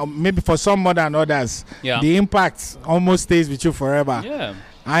more than, or maybe for some more than others. Yeah. The impact almost stays with you forever. Yeah.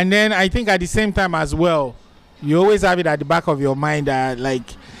 And then I think at the same time as well, you always have it at the back of your mind that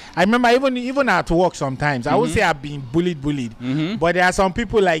I remember even at work sometimes, I would say I've been bullied, but there are some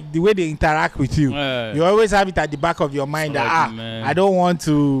people like the way they interact with you. You always have it at the back of your mind that I don't want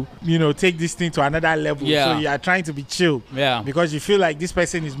to take this thing to another level. So you are trying to be chill. Yeah. Because you feel like this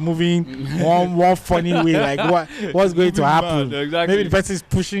person is moving one funny way. Like what's going to happen? Mad, exactly. Maybe the person is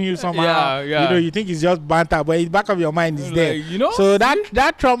pushing you somehow. Yeah. You think it's just banter, but in the back of your mind is there. Like, so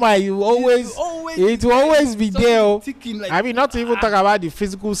that trauma it will always be there. Ticking, I mean, not to even talk about the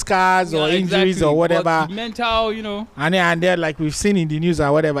physical scars or injuries or whatever. Mental, And then like we've seen in the news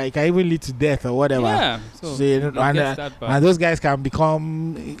or whatever, it can even lead to death or whatever. Yeah. And those guys can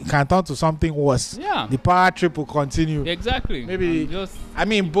turn to something worse. Yeah. The power trip will continue. Exactly. Maybe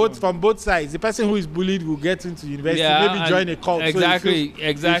from both sides. The person who is bullied will get into university, maybe join a cult. Exactly.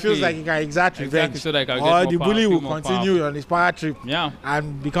 So he feels like he can exact revenge. So that or the bully will continue on his power trip. Yeah.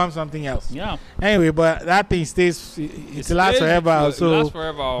 And become something else. Yeah. Anyway, but that thing stays. It lasts forever. So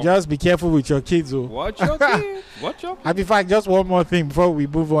just be careful with your kids. Watch your kids. And in fact, just one more thing before we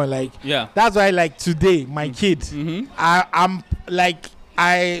move on. That's why today, my kids, I'm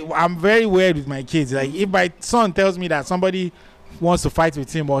very weird with my kids. Like if my son tells me that somebody wants to fight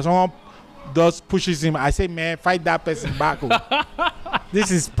with him or someone just pushes him, I say, man, fight that person back.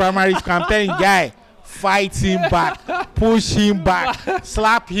 This is primary school. I'm telling you, guy, fight him back, push him back,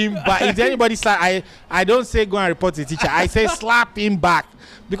 slap him back. If anybody slap, I don't say go and report to the teacher. I say slap him back.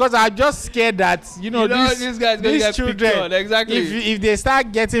 Because I'm just scared that these children, exactly. if they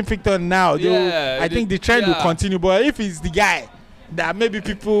start getting picked on now, I think the trend will continue. But if it's the guy that maybe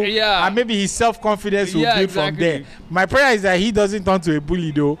people, and maybe his self-confidence will build from there. My prayer is that he doesn't turn to a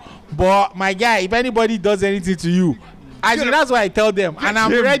bully though. But my guy, if anybody does anything to you, that's why I tell them, and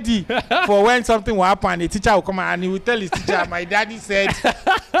I'm ready for when something will happen. The teacher will come and he will tell his teacher, my daddy said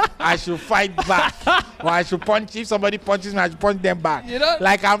I should fight back, or I should punch. If somebody punches me, I should punch them back.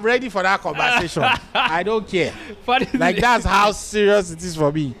 Like I'm ready for that conversation. I don't care. That's how serious it is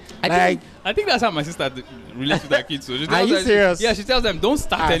for me. I think that's how my sister relates with her kids. So are you serious? Yeah, she tells them don't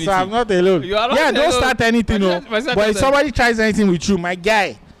start anything. So I'm not alone. You are not don't start anything. But if somebody tries anything with you, my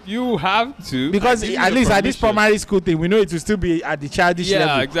guy, you have to, because at least at this primary school thing, we know it will still be at the childish level.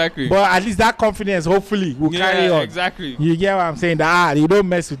 Yeah, exactly. But at least that confidence, hopefully, will carry on. Exactly. You get what I'm saying? That you don't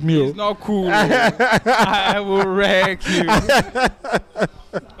mess with me. It's not cool. I will wreck you.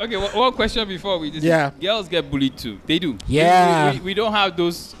 Okay, one question before we just. Yeah. Girls get bullied too. They do. Yeah. We don't have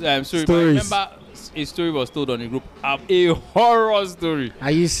those stories. But I remember a story was told on the group. A horror story.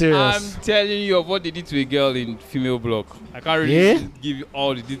 Are you serious? I'm telling you of what they did to a girl in female block. I can't really give you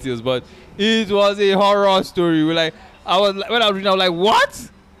all the details, but it was a horror story. When I was reading, I was like, what?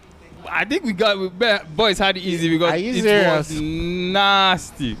 I think boys had it easy because it was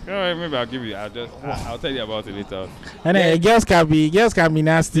nasty. Maybe I'll give you. I'll tell you about it later. And girls can be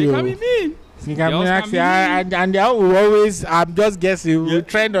nasty. They can be mean. You can be nasty, and they will always. I'm just guessing. Will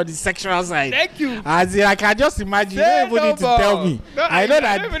trend on the sexual side. Thank you. As in, I can just imagine. You don't even need to tell me. No, I know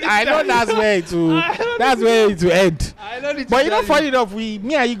that's where it will. That's where it will end. But you know, funny enough,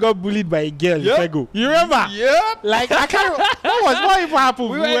 me and you got bullied by a girl in Fego. You remember? Yep. Like I can't. What even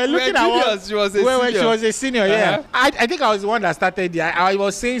happened? We were looking at what she was a senior. Yeah. I think I was the one that started. I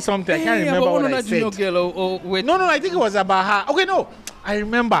was saying something. I can't remember what I said. No, I think it was about her. Okay, no. I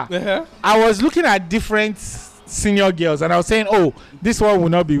remember. I was looking at different senior girls and I was saying, oh, this one will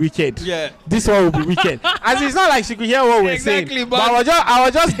not be wicked. Yeah. This one will be wicked. As it's not like she could hear what we're saying. But I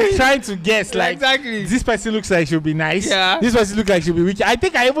was just trying to guess, like, this person looks like she'll be nice. Yeah. This person looks like she'll be wicked. I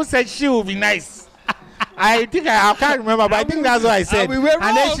think I even said she will be nice. I think I can't remember, but I think that's what I said. And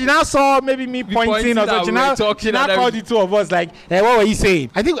then she now saw maybe me pointing or something. She now called the two of us like, hey, what were you saying?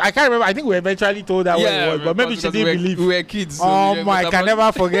 I can't remember. I think we eventually told her what it was, but maybe she didn't believe. We were kids. So I can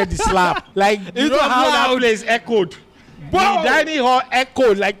never forget the slap. Like, you know how that place echoed? The dining hall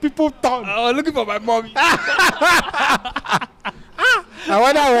echoed. Like, people thought. I was looking for my mommy. I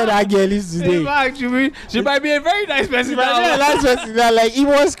wonder where that girl is today. She might be a very nice person. Like, it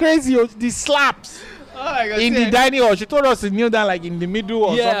was crazy. The slaps. In the dining hall, she told us to kneel down like in the middle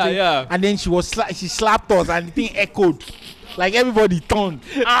or something. Yeah. And then she slapped us and the thing echoed. Like everybody turned.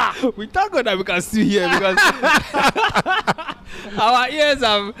 We thank God that we can still hear because our ears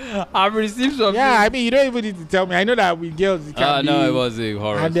have received something. Yeah, I mean, you don't even need to tell me. I know that with girls it can be. No, it was a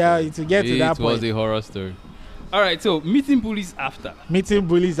horror story. And to get to that point. It was a horror story. All right, so meeting bullies after.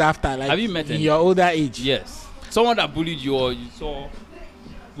 Like have you met in your older age? Yes. Someone that bullied you or you saw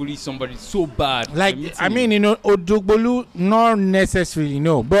bully somebody so bad. Like, I mean, you know, Odugbolu, not necessarily,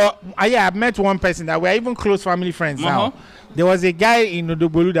 no. But I've met one person that we're even close family friends now. There was a guy in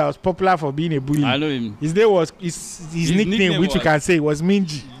Odugbolu that was popular for being a bully. I know him. His name was his nickname, which you can say, was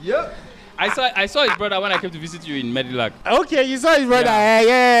Minji. Yep. I saw his brother when I came to visit you in Medilag. Okay, you saw his brother.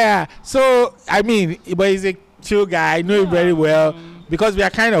 Yeah. So, I mean, but he's a chill guy. I know him very well. Because we are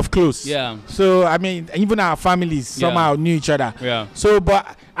kind of close. Yeah. So, I mean, even our families somehow knew each other. Yeah. So,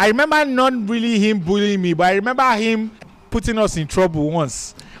 but I remember not really him bullying me, but I remember him putting us in trouble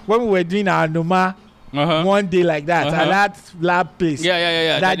once. When we were doing our Noma one day like that, at that lab place.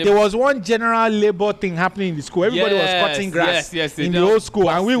 Yeah. That there was one general labor thing happening in the school. Everybody was cutting grass in the whole school.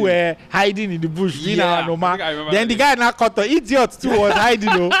 And we were hiding in the bush doing our Noma. Then the guy now cut the idiot too was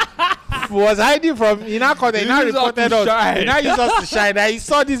hiding was hiding from he now reported us. He now used us to shine. And he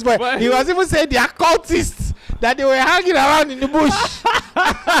saw this boy. He was even saying they are cultists that they were hanging around in the bush.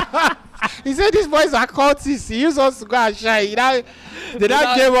 He said these boys are cultists. He used us to go and shine. They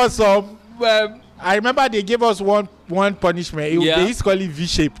now gave us some. I remember they gave us one punishment. They used to call it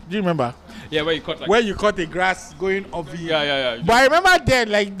V-shape. Do you remember? Yeah, where you cut the grass going up V. Yeah. But I remember then,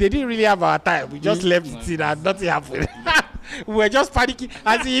 like, they didn't really have our time. We just left it in and nothing happened. We were just panicking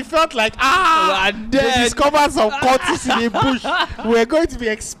as he felt like we discovered some cultists in the bush. We were going to be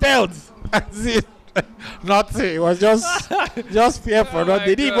expelled. Nothing. It was just fear for nothing.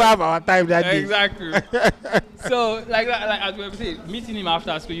 They didn't even have our time that day. Exactly. So like as we were saying, meeting him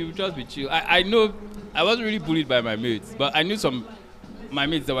after school, you would just be chill. I know I wasn't really bullied by my mates, but I knew my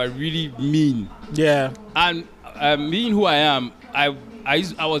mates that were really mean. Yeah. And being who I am, I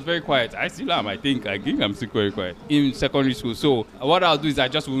was very quiet. I still am. I think I'm still very quiet in secondary school. So what I'll do is I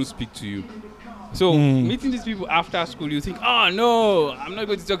just won't speak to you. So meeting these people after school, you think, oh no, I'm not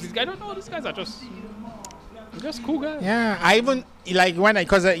going to talk to this guy. I don't know. These guys are just cool guys. Yeah, I even like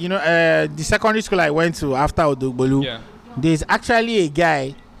because the secondary school I went to after Odugbolu, there's actually a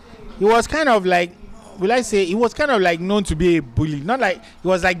guy. He was kind of like, will I say, he was kind of like known to be a bully. Not like he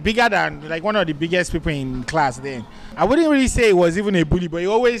was like bigger than like one of the biggest people in class then. I wouldn't really say he was even a bully, but he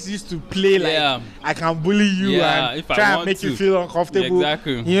always used to play like I can bully you and try and make you feel uncomfortable.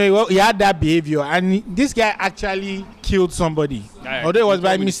 Exactly. He had that behavior, and this guy actually killed somebody. Although it was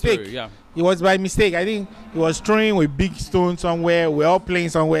by mistake. It was by mistake. I think he was throwing a big stone somewhere. We're all playing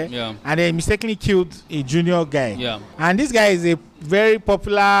somewhere, and then mistakenly killed a junior guy. Yeah. And this guy is a very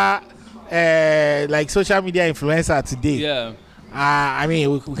popular like social media influencer today. Yeah. I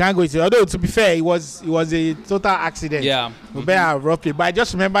mean, we can't go into it. Although to be fair, it was a total accident. Yeah. We better roughly. But I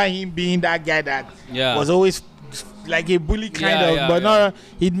just remember him being that guy that was always like a bully kind of, but not.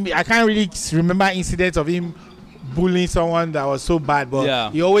 I can't really remember incidents of him bullying someone that was so bad,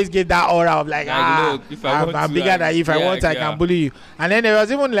 but he always get that aura of like, look, I'm bigger than you. If I want, I can bully you. And then there was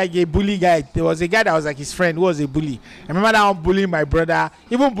even like a bully guy. There was a guy that was like his friend who was a bully. I remember that one bullying my brother,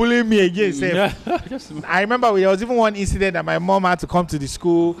 even bullying me again. I remember there was even one incident that my mom had to come to the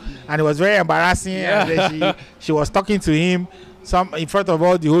school, and it was very embarrassing. And then she was talking to him in front of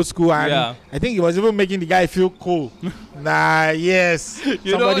all the whole school, and I think he was even making the guy feel cool. Somebody's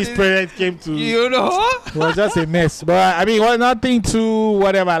parents came to. It was just a mess, but I mean, it was nothing too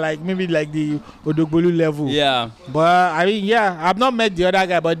whatever, like maybe like the Odogbolu level. But I mean, I've not met the other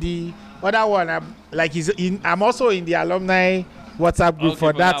guy, but the other one, I'm also in the alumni WhatsApp group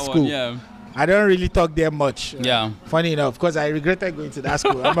for that school. I don't really talk there much. Funny enough, because I regretted going to that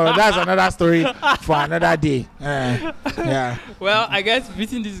school. That's another story for another day. Well, I guess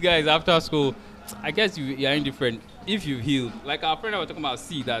meeting these guys after school, I guess you're indifferent if you healed. Like our friend I was talking about,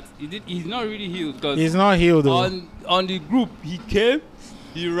 that he's not really healed because he's not healed. On the group, he came,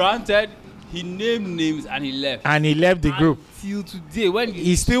 he ranted, he named names, and he left. And he left the group. Till today, when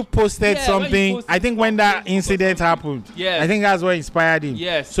he still posted something. I think when that incident happened, I think that's what inspired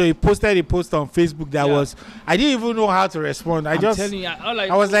him. So he posted a post on Facebook that was, I didn't even know how to respond. I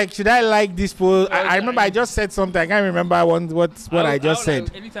was like, should I like this post? I remember I just said something. I can't remember what I just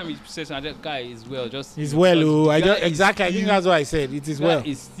said. Anytime he says something, that guy is well. He's well. I think that's what I said. It is well.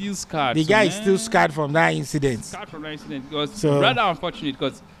 He's still scarred. The guy is still scarred from that incident. It was rather unfortunate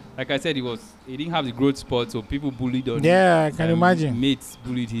because, like I said, he didn't have the growth spot, so people bullied on him. Yeah, I can imagine. Mates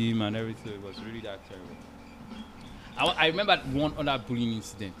bullied him and everything. It was really that terrible. I remember one other bullying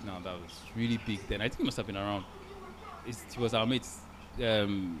incident now that was really big then. I think it must have been around. It was our mate's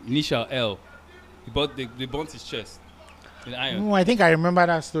initial L. They burnt his chest with iron. Oh, I think I remember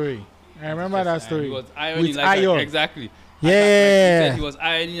that story. He was ironing with iron. Exactly. Yeah. Like he said he was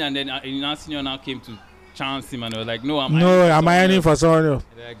ironing, and then our senior now came to chance him, and they were like, I'm ironing for someone else.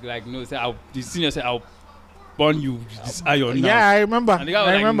 Like no, the senior said, I'll burn you with this iron now. Yeah, I remember. And the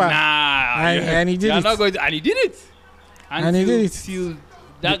guy was like, nah. And he did it. Not going to, and he did it. And he did it.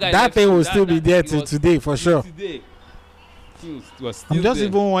 That thing will still be there till today, for sure. Today. I'm just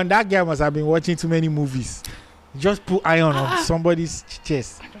even one. That guy must have been watching too many movies. Just put iron on somebody's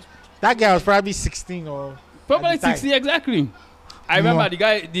chest. That guy was probably 16 or. Probably 16, exactly. I remember the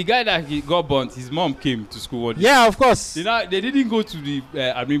guy that he got burnt, his mom came to school one day. Yeah, of course. They didn't go to the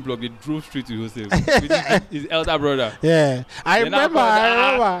admin block. They drove straight to hostel with his elder brother. Yeah. I remember.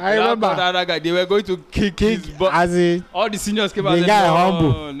 The other guy, they were going to kick his butt. All the seniors came out and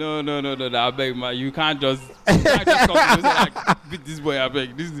said, no, I beg, man. You can't just come to hostel like, beat this boy, I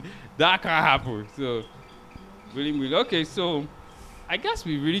beg. That can't happen. So, really. Okay, so I guess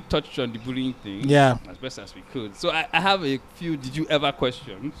we really touched on the bullying thing as best as we could. So I have a few did you ever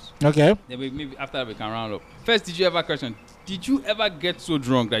questions. Okay. Then maybe after that we can round up. First, did you ever question? Did you ever get so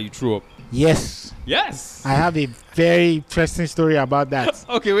drunk that you threw up? Yes. Yes. I have a very interesting story about that.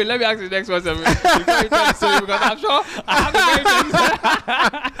 Okay, wait, let me ask you the next one. Before you tell the story, because I'm sure I have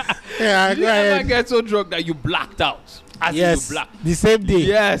a very Did you ever get so drunk that you blacked out? Yes, the same day.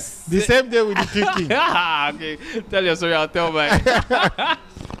 Yes. The same day with the puking. Okay, tell your story, I'll tell mine.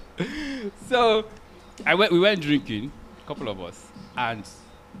 So, we went drinking, a couple of us, and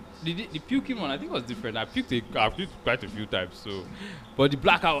the puking one, I think was different. I puked quite a few times, so. But the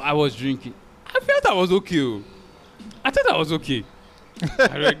blackout, I was drinking. I felt I was okay. I thought I was okay.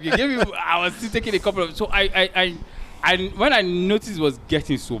 I was still taking a couple of. So I when I noticed it was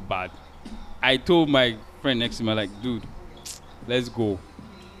getting so bad, I told my friend next to me, like, dude, let's go.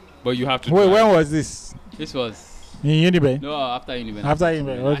 But you have to. Wait, when was this? This was in Uniben? No, after Uniben. After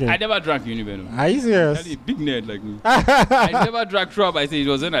Uniben, okay. I never drank Uniben. Are you serious? A big nerd like me. I never drank throughout. I said it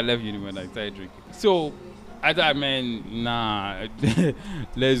was when I left Uniben I started drinking. So I thought, man, nah,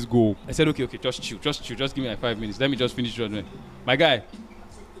 let's go. I said, okay, just chill. Just give me like 5 minutes. Let me just finish running. My guy,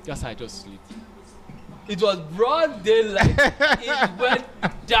 just I just sleep. It was broad daylight. It went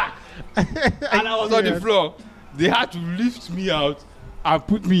dark. And I was on the floor. They had to lift me out and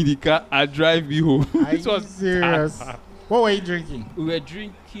put me in the car and drive me home. Are you serious? What were you drinking? We were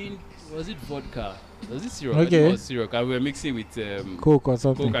drinking, was it vodka? Was it syrup? Okay. It was syrup. And we were mixing with Coke or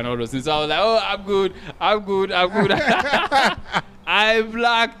something. Coke and all those things. So I was like, oh, I'm good. I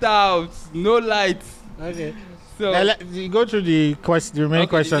blacked out. No lights. Okay. So you go through the remaining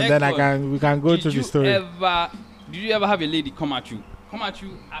questions, then we can go through the story. Did you ever have a lady come at you,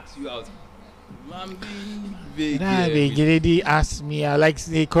 ask you out? I'm being vague. The lady asked me, like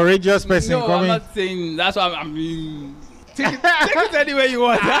a courageous person. No, I'm not saying that's why I'm being. take it anywhere you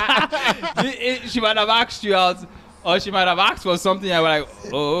want. She might have asked you out, or she might have asked for something. I was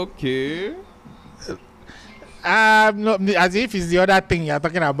like, okay. No, as if it's the other thing you're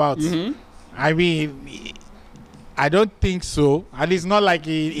talking about. I mean, I don't think so. At least not like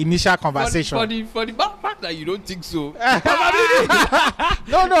an initial conversation. For the fact that you don't think so.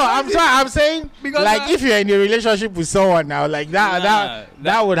 No, I'm saying because like if you're in a relationship with someone now, like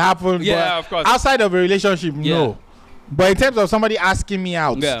that would happen. Yeah, but of course. Outside of a relationship, no. But in terms of somebody asking me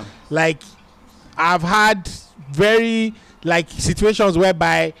out, like I've had very like situations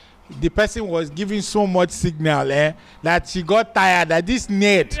whereby the person was giving so much signal that she got tired that this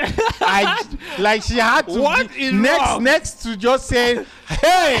net like she had to next to just saying,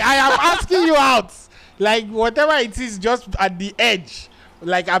 hey, I am asking you out, like whatever it is, just at the edge.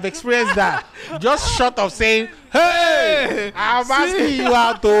 Like I've experienced that, just short of saying, hey, I'm asking you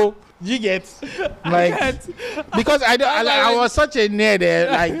out though. You get like because I was such a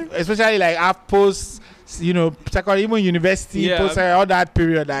nerd like especially like I've post, you know, even university, post all that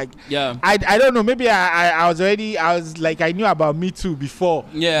period, like I don't know, maybe I was like I knew about Me Too before,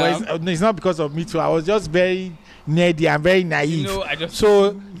 but it's not because of Me Too. I was just very nerdy and very naive, you know,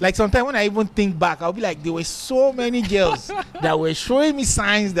 so like sometimes when I even think back, I'll be like, there were so many girls that were showing me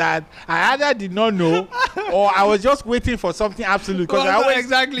signs that I either did not know or I was just waiting for something absolute, because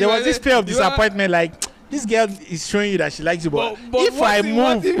there was this fear of disappointment, like this girl is showing you that she likes you, but if I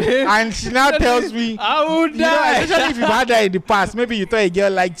move and she now tells me, I would die. You know, especially if you've had that in the past, maybe you thought a girl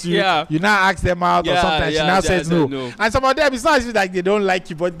liked you, you now ask them out or something, she now says no. And some of them, it's not as if like they don't like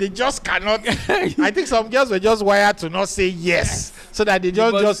you, but they just cannot. I think some girls were just wired to not say yes, so that they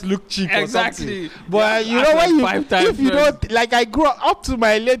just look cheap or something. But you know, when if you don't, like I grew up to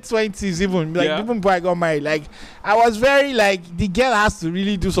my late 20s, even before I got married, like I was very like, the girl has to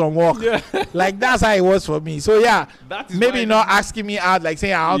really do some work. Like that's how it was for me. So maybe not asking me out, like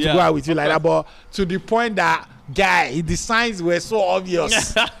saying I want to go out with you like that, but to the point that the signs were so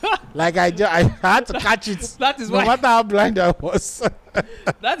obvious. Like I had to catch it. That is no matter how blind I was.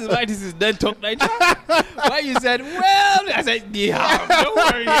 That is why this is Dead Talk Night. Why you said, well, I said, don't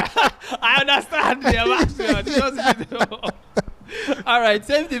worry. I understand. All right,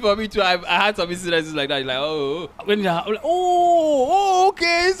 same thing for me too. I had some incidences like that. Like,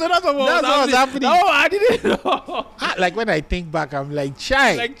 okay, so that's what was happening. No, I didn't know. Like when I think back, I'm like,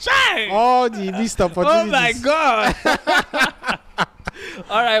 chai. All the missed opportunities. Oh my god.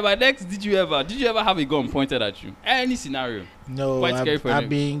 All right, but next, did you ever have a gun pointed at you? Any scenario? No, I've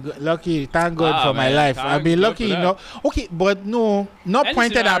been lucky. Thank God for my life. I've been lucky enough. Okay, but no, not any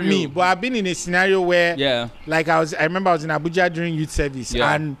pointed scenario at me. But I've been in a scenario where, like I remember I was in Abuja during youth service,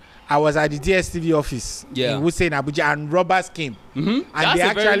 and I was at the DSTV office in Wuse in Abuja, and robbers came. And that's they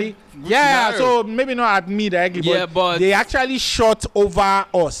actually, so maybe not at me directly, but they actually shot over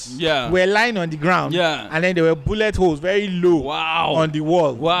us. We're lying on the ground, and then there were bullet holes very low on the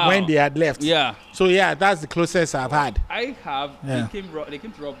wall when they had left. So that's the closest I've had. I have. They came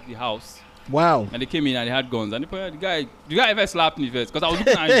to rob the house. Wow. And they came in and they had guns. And the guy ever slapped me first, because I was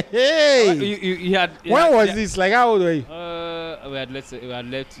looking at him. He had. When was this? Like how old were you? We had left.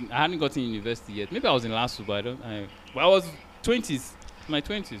 I hadn't gotten university yet. Maybe I was in last but I was 20s. My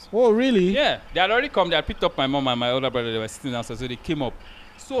 20s. Oh, really? Yeah. They had already come. They had picked up my mom and my older brother. They were sitting outside, so they came up.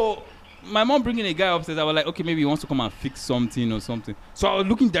 So my mom bringing a guy upstairs, I was like, okay, maybe he wants to come and fix something or something. So I was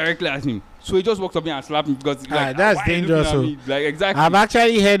looking directly at him. So he just walked up here and slapped me because like, that's dangerous. So like exactly. I've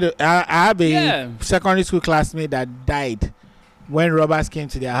actually heard. I have a secondary school classmate that died when robbers came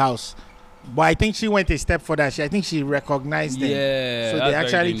to their house. But I think she went a step further. I think she recognized them. Yeah. So they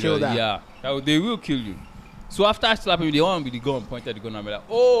actually killed her. Yeah. They will kill you. So after I slapped him, they want with the gun, pointed the gun, and be like,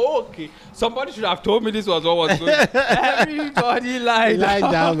 oh, okay. Somebody should have told me this was what was going on. Everybody lied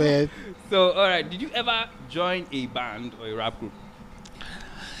down, man. So, all right. Did you ever join a band or a rap group?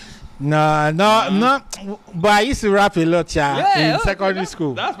 No. But I used to rap a lot, in secondary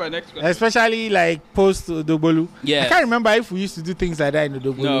school. That's my next question. Especially like post Udobolu. I can't remember if we used to do things like that in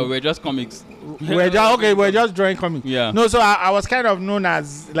Udobolu. No, we're just comics. We're just drawing comics. Yeah. No, so I was kind of known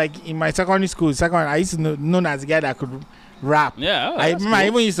as, like in my secondary school, I used to known as a guy that could rap. Yeah. I remember I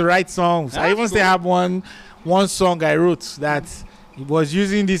even used to write songs. I even still have one song I wrote that it was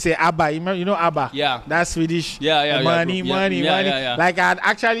using this ABBA. You know ABBA? Yeah. That's Swedish. Money. Like I had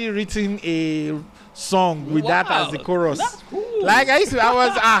actually written a song with that as the chorus. That's cool. Like I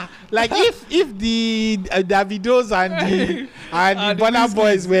was like if the Davidos and the Burna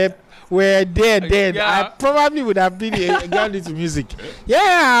Boys were dead, I probably would have gone into music.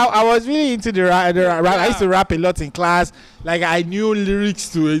 I was really into the rap. I used to rap a lot in class. like I knew lyrics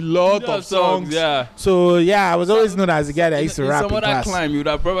to a lot of songs. Yeah. So yeah, I was always known as the guy that used to rap in class. Some other climb, you would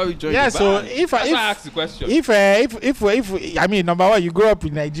have probably joined. Yeah. The So band. if I asked the question. If I mean, number one, you grow up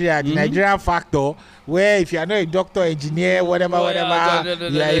in Nigeria, the Nigerian factor, where if you are not a doctor, engineer, whatever, you are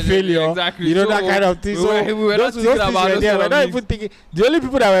a failure. Exactly. You know, that kind of thing. We were not thinking about those. We're not even thinking. The only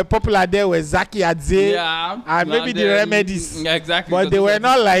people that were popular there were Zaki Adze and maybe the Remedies. Yeah, exactly. But they were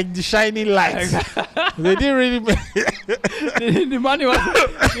not like the shining lights. They didn't really. The money was.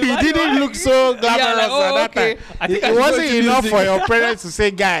 He didn't look so glamorous at that time. It wasn't enough for your parents to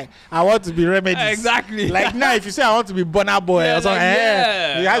say, "Guy, I want to be Remedies." Exactly. Like now, if you say I want to be Burna Boy or something,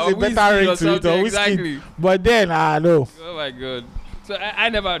 it has a better ring to it, or whiskey. But then, no. Oh my god. So I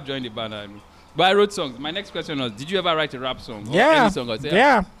never joined the band. But I wrote songs. My next question was, did you ever write a rap song? Or Yeah. Any song?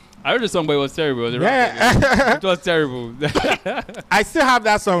 Yeah. I wrote a song, but it was terrible. It was a rap song. It was terrible. I still have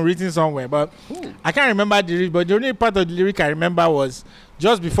that song written somewhere, but I can't remember the lyric. But the only part of the lyric I remember was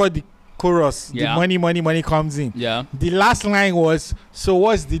just before the chorus, the money comes in. Yeah. The last line was, "So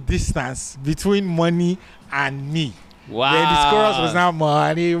what's the distance between money and me?" Wow. Then the chorus was now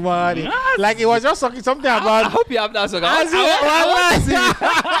money. Like it was just something about. I hope you have that song.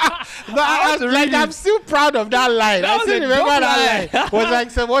 I'm still proud of that line. I still remember that line. Was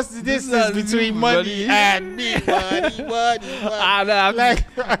like, so what's the distance between money and me? Money. Like,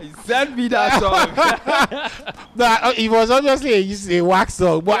 send me that song. It was obviously a wax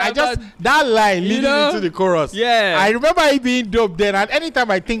song, but that line leading into the chorus. Yeah. I remember it being dope then, and anytime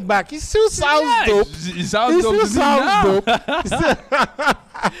I think back, it still sounds dope. It sounds dope. Dope.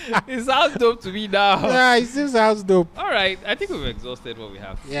 It sounds dope to me now. Yeah, it still sounds dope. All right, I think we've exhausted what we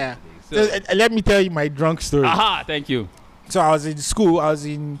have. Yeah. So let me tell you my drunk story. Aha, thank you. So I was in school. I was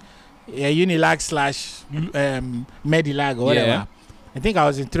in Unilag / Medilag or whatever. Yeah. I think I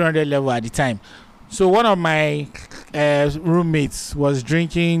was in 300 level at the time. So one of my roommates was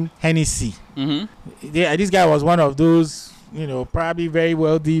drinking Hennessy. This guy was one of those, probably very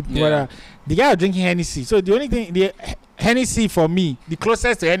wealthy. Yeah. The guy was drinking Hennessy. So the only thing, the Hennessy for me, the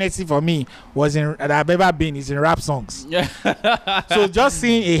closest to Hennessy for me that I've ever been is in rap songs. Yeah. So just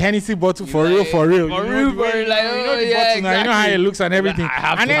seeing a Hennessy bottle for real. For real, the bottle now, exactly. you know how it looks and everything.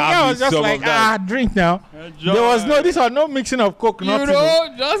 And then I was just like, drink now. There was no mixing of coke, nothing.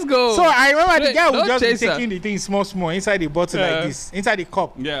 Just go. So I remember the guy would just be taking the thing small inside the bottle like this, inside the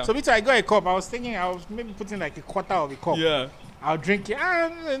cup. Yeah. So I got a cup. I was thinking I was maybe putting like a quarter of a cup. Yeah. I'll drink it.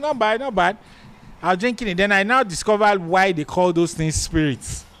 Not bad. I'll drink it. Then I now discovered why they call those things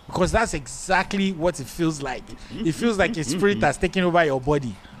spirits. Because that's exactly what it feels like. It feels like a spirit that's taking over your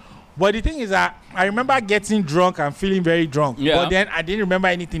body. But the thing is that I remember getting drunk and feeling very drunk. Yeah. But then I didn't remember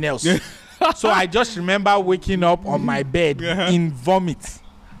anything else. So I just remember waking up on my bed in vomit.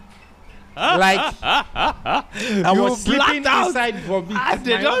 Like I was sleeping inside vomit.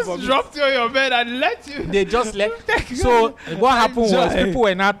 They just dropped you on your bed and let you. They just left. So what happened was people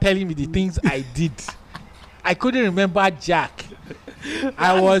were now telling me the things I did. I couldn't remember Jack.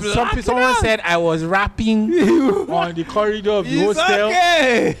 Someone said I was rapping on the corridor of the hostel.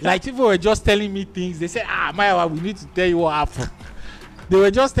 Okay. Like people were just telling me things. They said, Maya, we need to tell you what happened. They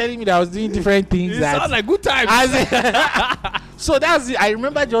were just telling me that I was doing different things. It sounds like good times. So that's it. I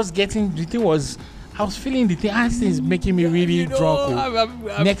remember just getting the thing was I was feeling the thing. This is making me really drunk.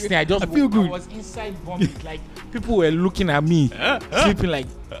 Next thing I feel good. I was inside vomit. Like people were looking at me sleeping like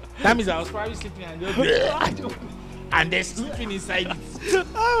that means I was probably sleeping and they're sleeping inside it.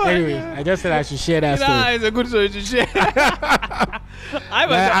 Anyway, I just said I should share that story. It's a good story to share.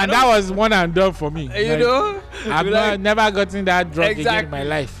 And that was one and done for me. I've never gotten that drunk again in my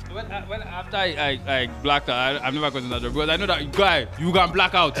life. After I blacked out, I've never gotten that drunk because I know that guy, you can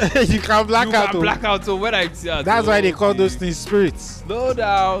black out. You can black out. Black out. So when I see that, that's why they call those things spirits. Slow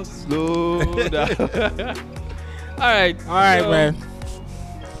down. All right, man.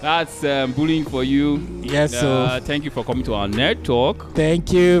 That's bullying for you. Yes, sir. Thank you for coming to our Nerd Talk.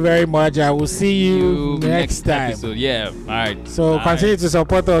 Thank you very much. I will see you next time. Episode. Yeah, all right. So continue to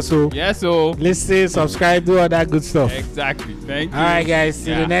support us. So listen, subscribe, do all that good stuff. Exactly. Thank you. All right, guys.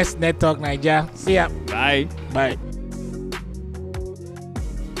 See you next Nerd Talk Nigeria. See ya. Bye. Bye.